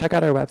 Check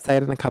out our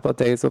website in a couple of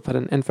days. We'll put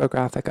an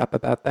infographic up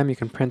about them. You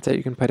can print it.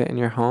 You can put it in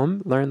your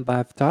home.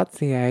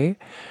 learnlove.ca.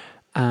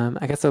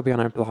 I guess it'll be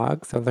on our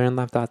blog. So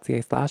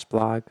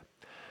learnlove.ca/blog.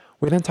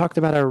 We then talked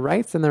about our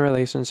rights in the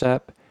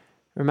relationship.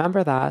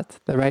 Remember that.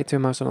 The right to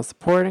emotional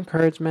support,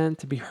 encouragement,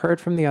 to be heard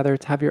from the other,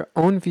 to have your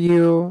own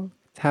view,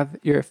 to have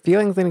your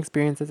feelings and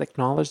experiences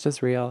acknowledged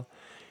as real,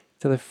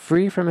 to live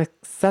free from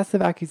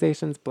excessive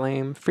accusations,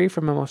 blame, free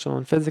from emotional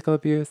and physical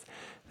abuse,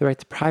 the right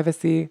to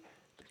privacy,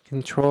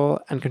 control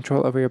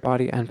over your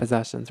body and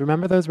possessions.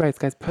 Remember those rights,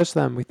 guys. Push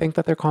them. We think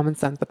that they're common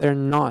sense, but they're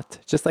not.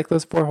 Just like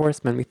those 4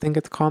 horsemen, we think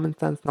it's common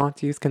sense not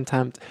to use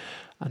contempt.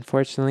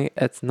 Unfortunately,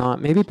 it's not.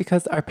 Maybe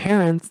because our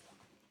parents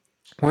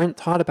weren't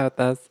taught about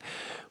this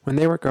when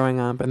they were growing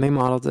up, and they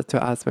modeled it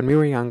to us when we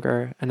were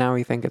younger, and now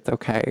we think it's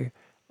okay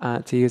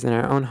to use in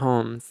our own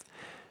homes.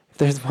 If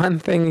there's one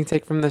thing you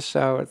take from this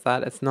show, it's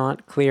that it's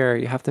not clear.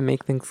 You have to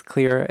make things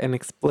clear and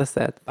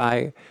explicit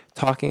by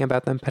talking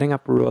about them, putting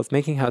up rules,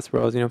 making house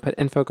rules, put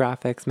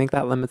infographics, make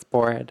that limits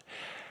board,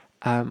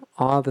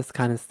 all this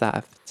kind of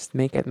stuff. Just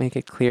make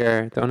it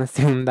clear. Don't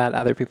assume that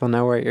other people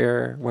know where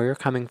you're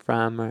coming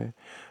from or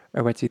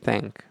what you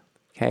think.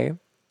 Okay?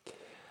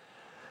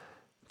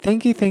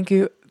 Thank you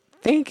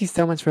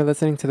so much for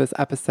listening to this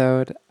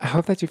episode. I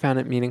hope that you found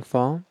it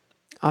meaningful.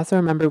 Also,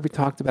 remember, we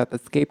talked about the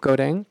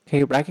scapegoating.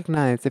 Okay,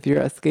 recognize if you're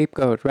a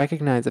scapegoat.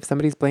 Recognize if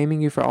somebody's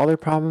blaming you for all their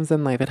problems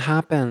in life. It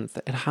happens.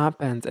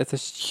 It's a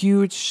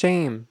huge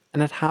shame.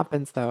 And it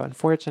happens, though,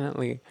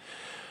 unfortunately.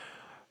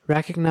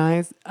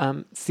 Recognize,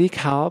 seek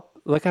help,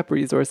 look up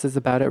resources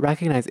about it.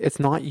 Recognize it's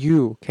not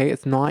you, okay?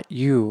 It's not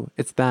you.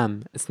 It's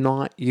them. It's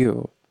not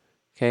you,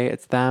 okay?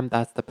 It's them.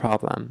 That's the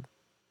problem,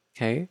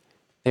 okay?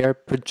 They are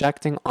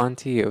projecting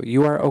onto you.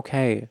 You are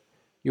okay.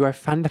 You are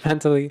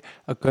fundamentally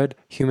a good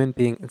human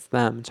being. It's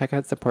them. Check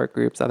out support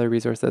groups, other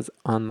resources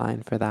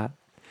online for that.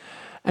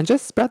 And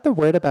just spread the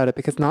word about it,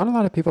 because not a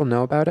lot of people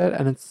know about it,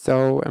 and it's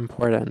so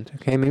important.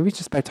 Okay, maybe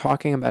just by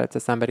talking about it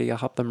to somebody, you'll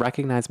help them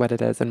recognize what it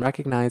is and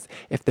recognize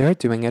if they're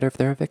doing it or if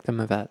they're a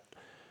victim of it.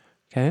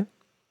 Okay?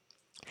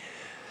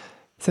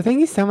 So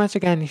thank you so much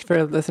again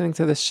for listening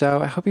to this show.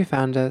 I hope you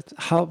found it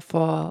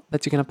helpful,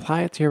 that you can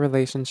apply it to your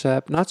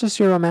relationship, not just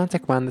your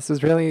romantic one. This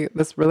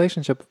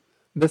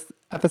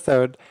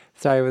episode,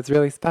 was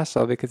really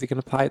special because you can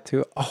apply it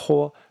to a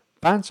whole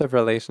bunch of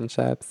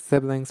relationships: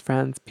 siblings,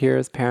 friends,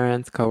 peers,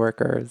 parents,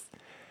 coworkers.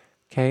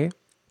 Okay?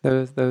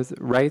 Those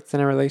rights in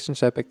a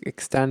relationship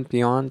extend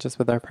beyond just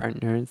with our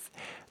partners.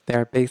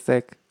 They're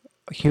basic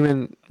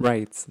human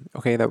rights,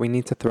 okay, that we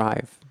need to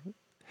thrive.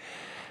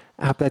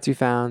 I hope that you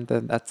found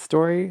that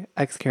story,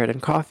 Eggs, Carrot,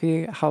 and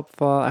Coffee,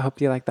 helpful. I hope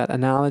you like that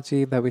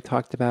analogy that we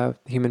talked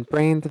about, the human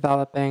brain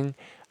developing.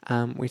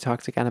 We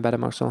talked again about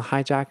emotional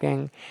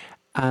hijacking.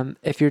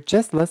 If you're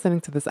just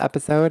listening to this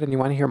episode and you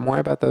want to hear more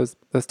about those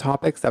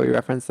topics that we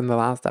referenced in the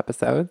last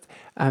episodes,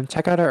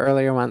 check out our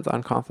earlier ones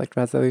on conflict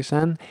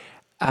resolution.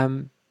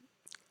 The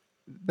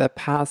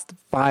past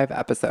 5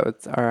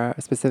 episodes are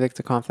specific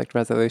to conflict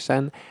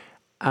resolution,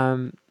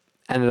 and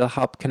it'll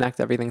help connect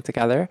everything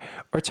together.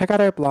 Or check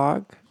out our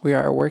blog. We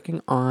are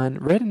working on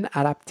written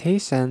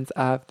adaptations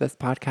of this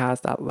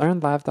podcast at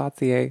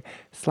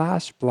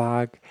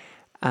learnlove.ca/blog.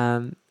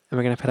 and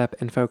we're going to put up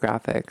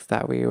infographics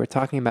that we were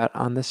talking about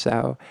on the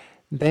show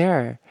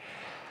there.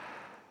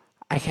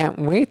 I can't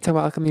wait to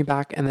welcome you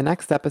back in the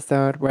next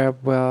episode where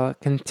we'll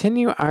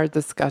continue our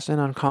discussion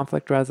on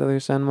conflict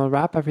resolution. We'll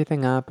wrap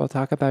everything up. We'll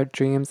talk about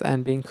dreams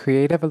and being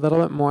creative a little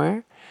bit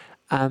more.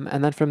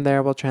 And then from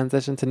there, we'll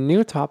transition to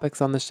new topics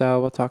on the show.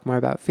 We'll talk more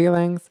about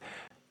feelings,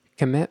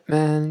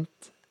 commitment,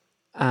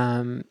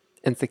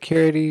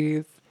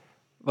 insecurities.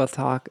 We'll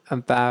talk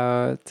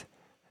about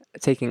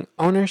taking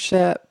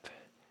ownership.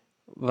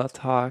 We'll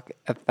talk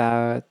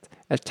about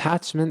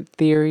attachment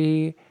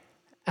theory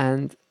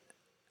and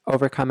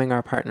overcoming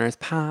our partner's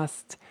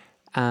past,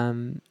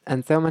 and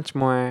so much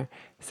more.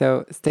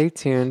 So stay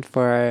tuned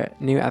for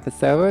new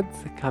episodes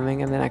coming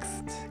in the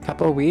next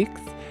couple of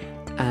weeks,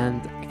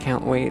 and I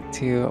can't wait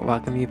to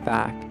welcome you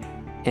back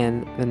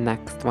in the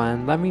next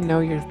one. Let me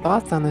know your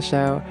thoughts on the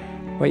show,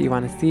 what you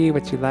want to see,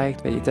 what you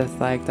liked, what you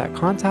disliked at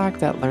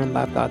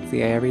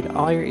contact@learnlove.ca. I read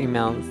all your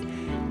emails.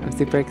 I'm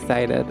super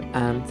excited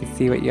to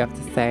see what you have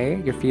to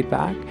say, your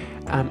feedback.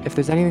 If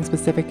there's anything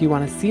specific you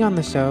want to see on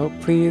the show,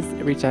 please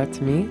reach out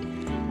to me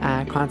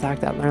at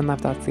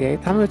contact@learnlove.ca.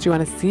 Tell me what you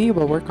want to see.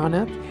 We'll work on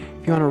it.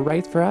 If you want to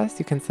write for us,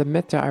 you can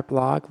submit to our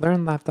blog,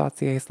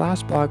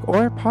 learnlove.ca/blog,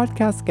 or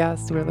podcast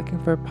guest. We're looking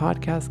for a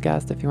podcast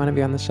guest. If you want to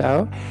be on the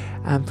show,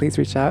 please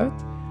reach out.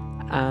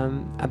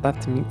 I'd love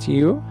to meet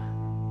you.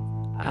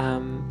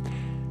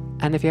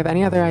 And if you have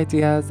any other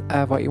ideas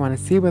of what you want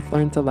to see with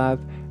Learn to Love,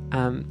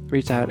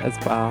 reach out as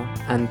well.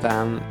 And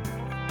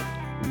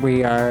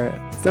we are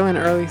still in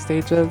early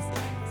stages,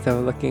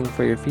 so looking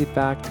for your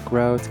feedback to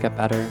grow, to get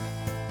better,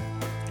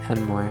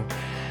 and more.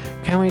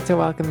 Can't wait to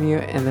welcome you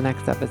in the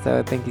next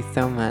episode. Thank you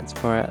so much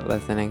for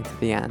listening to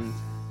the end.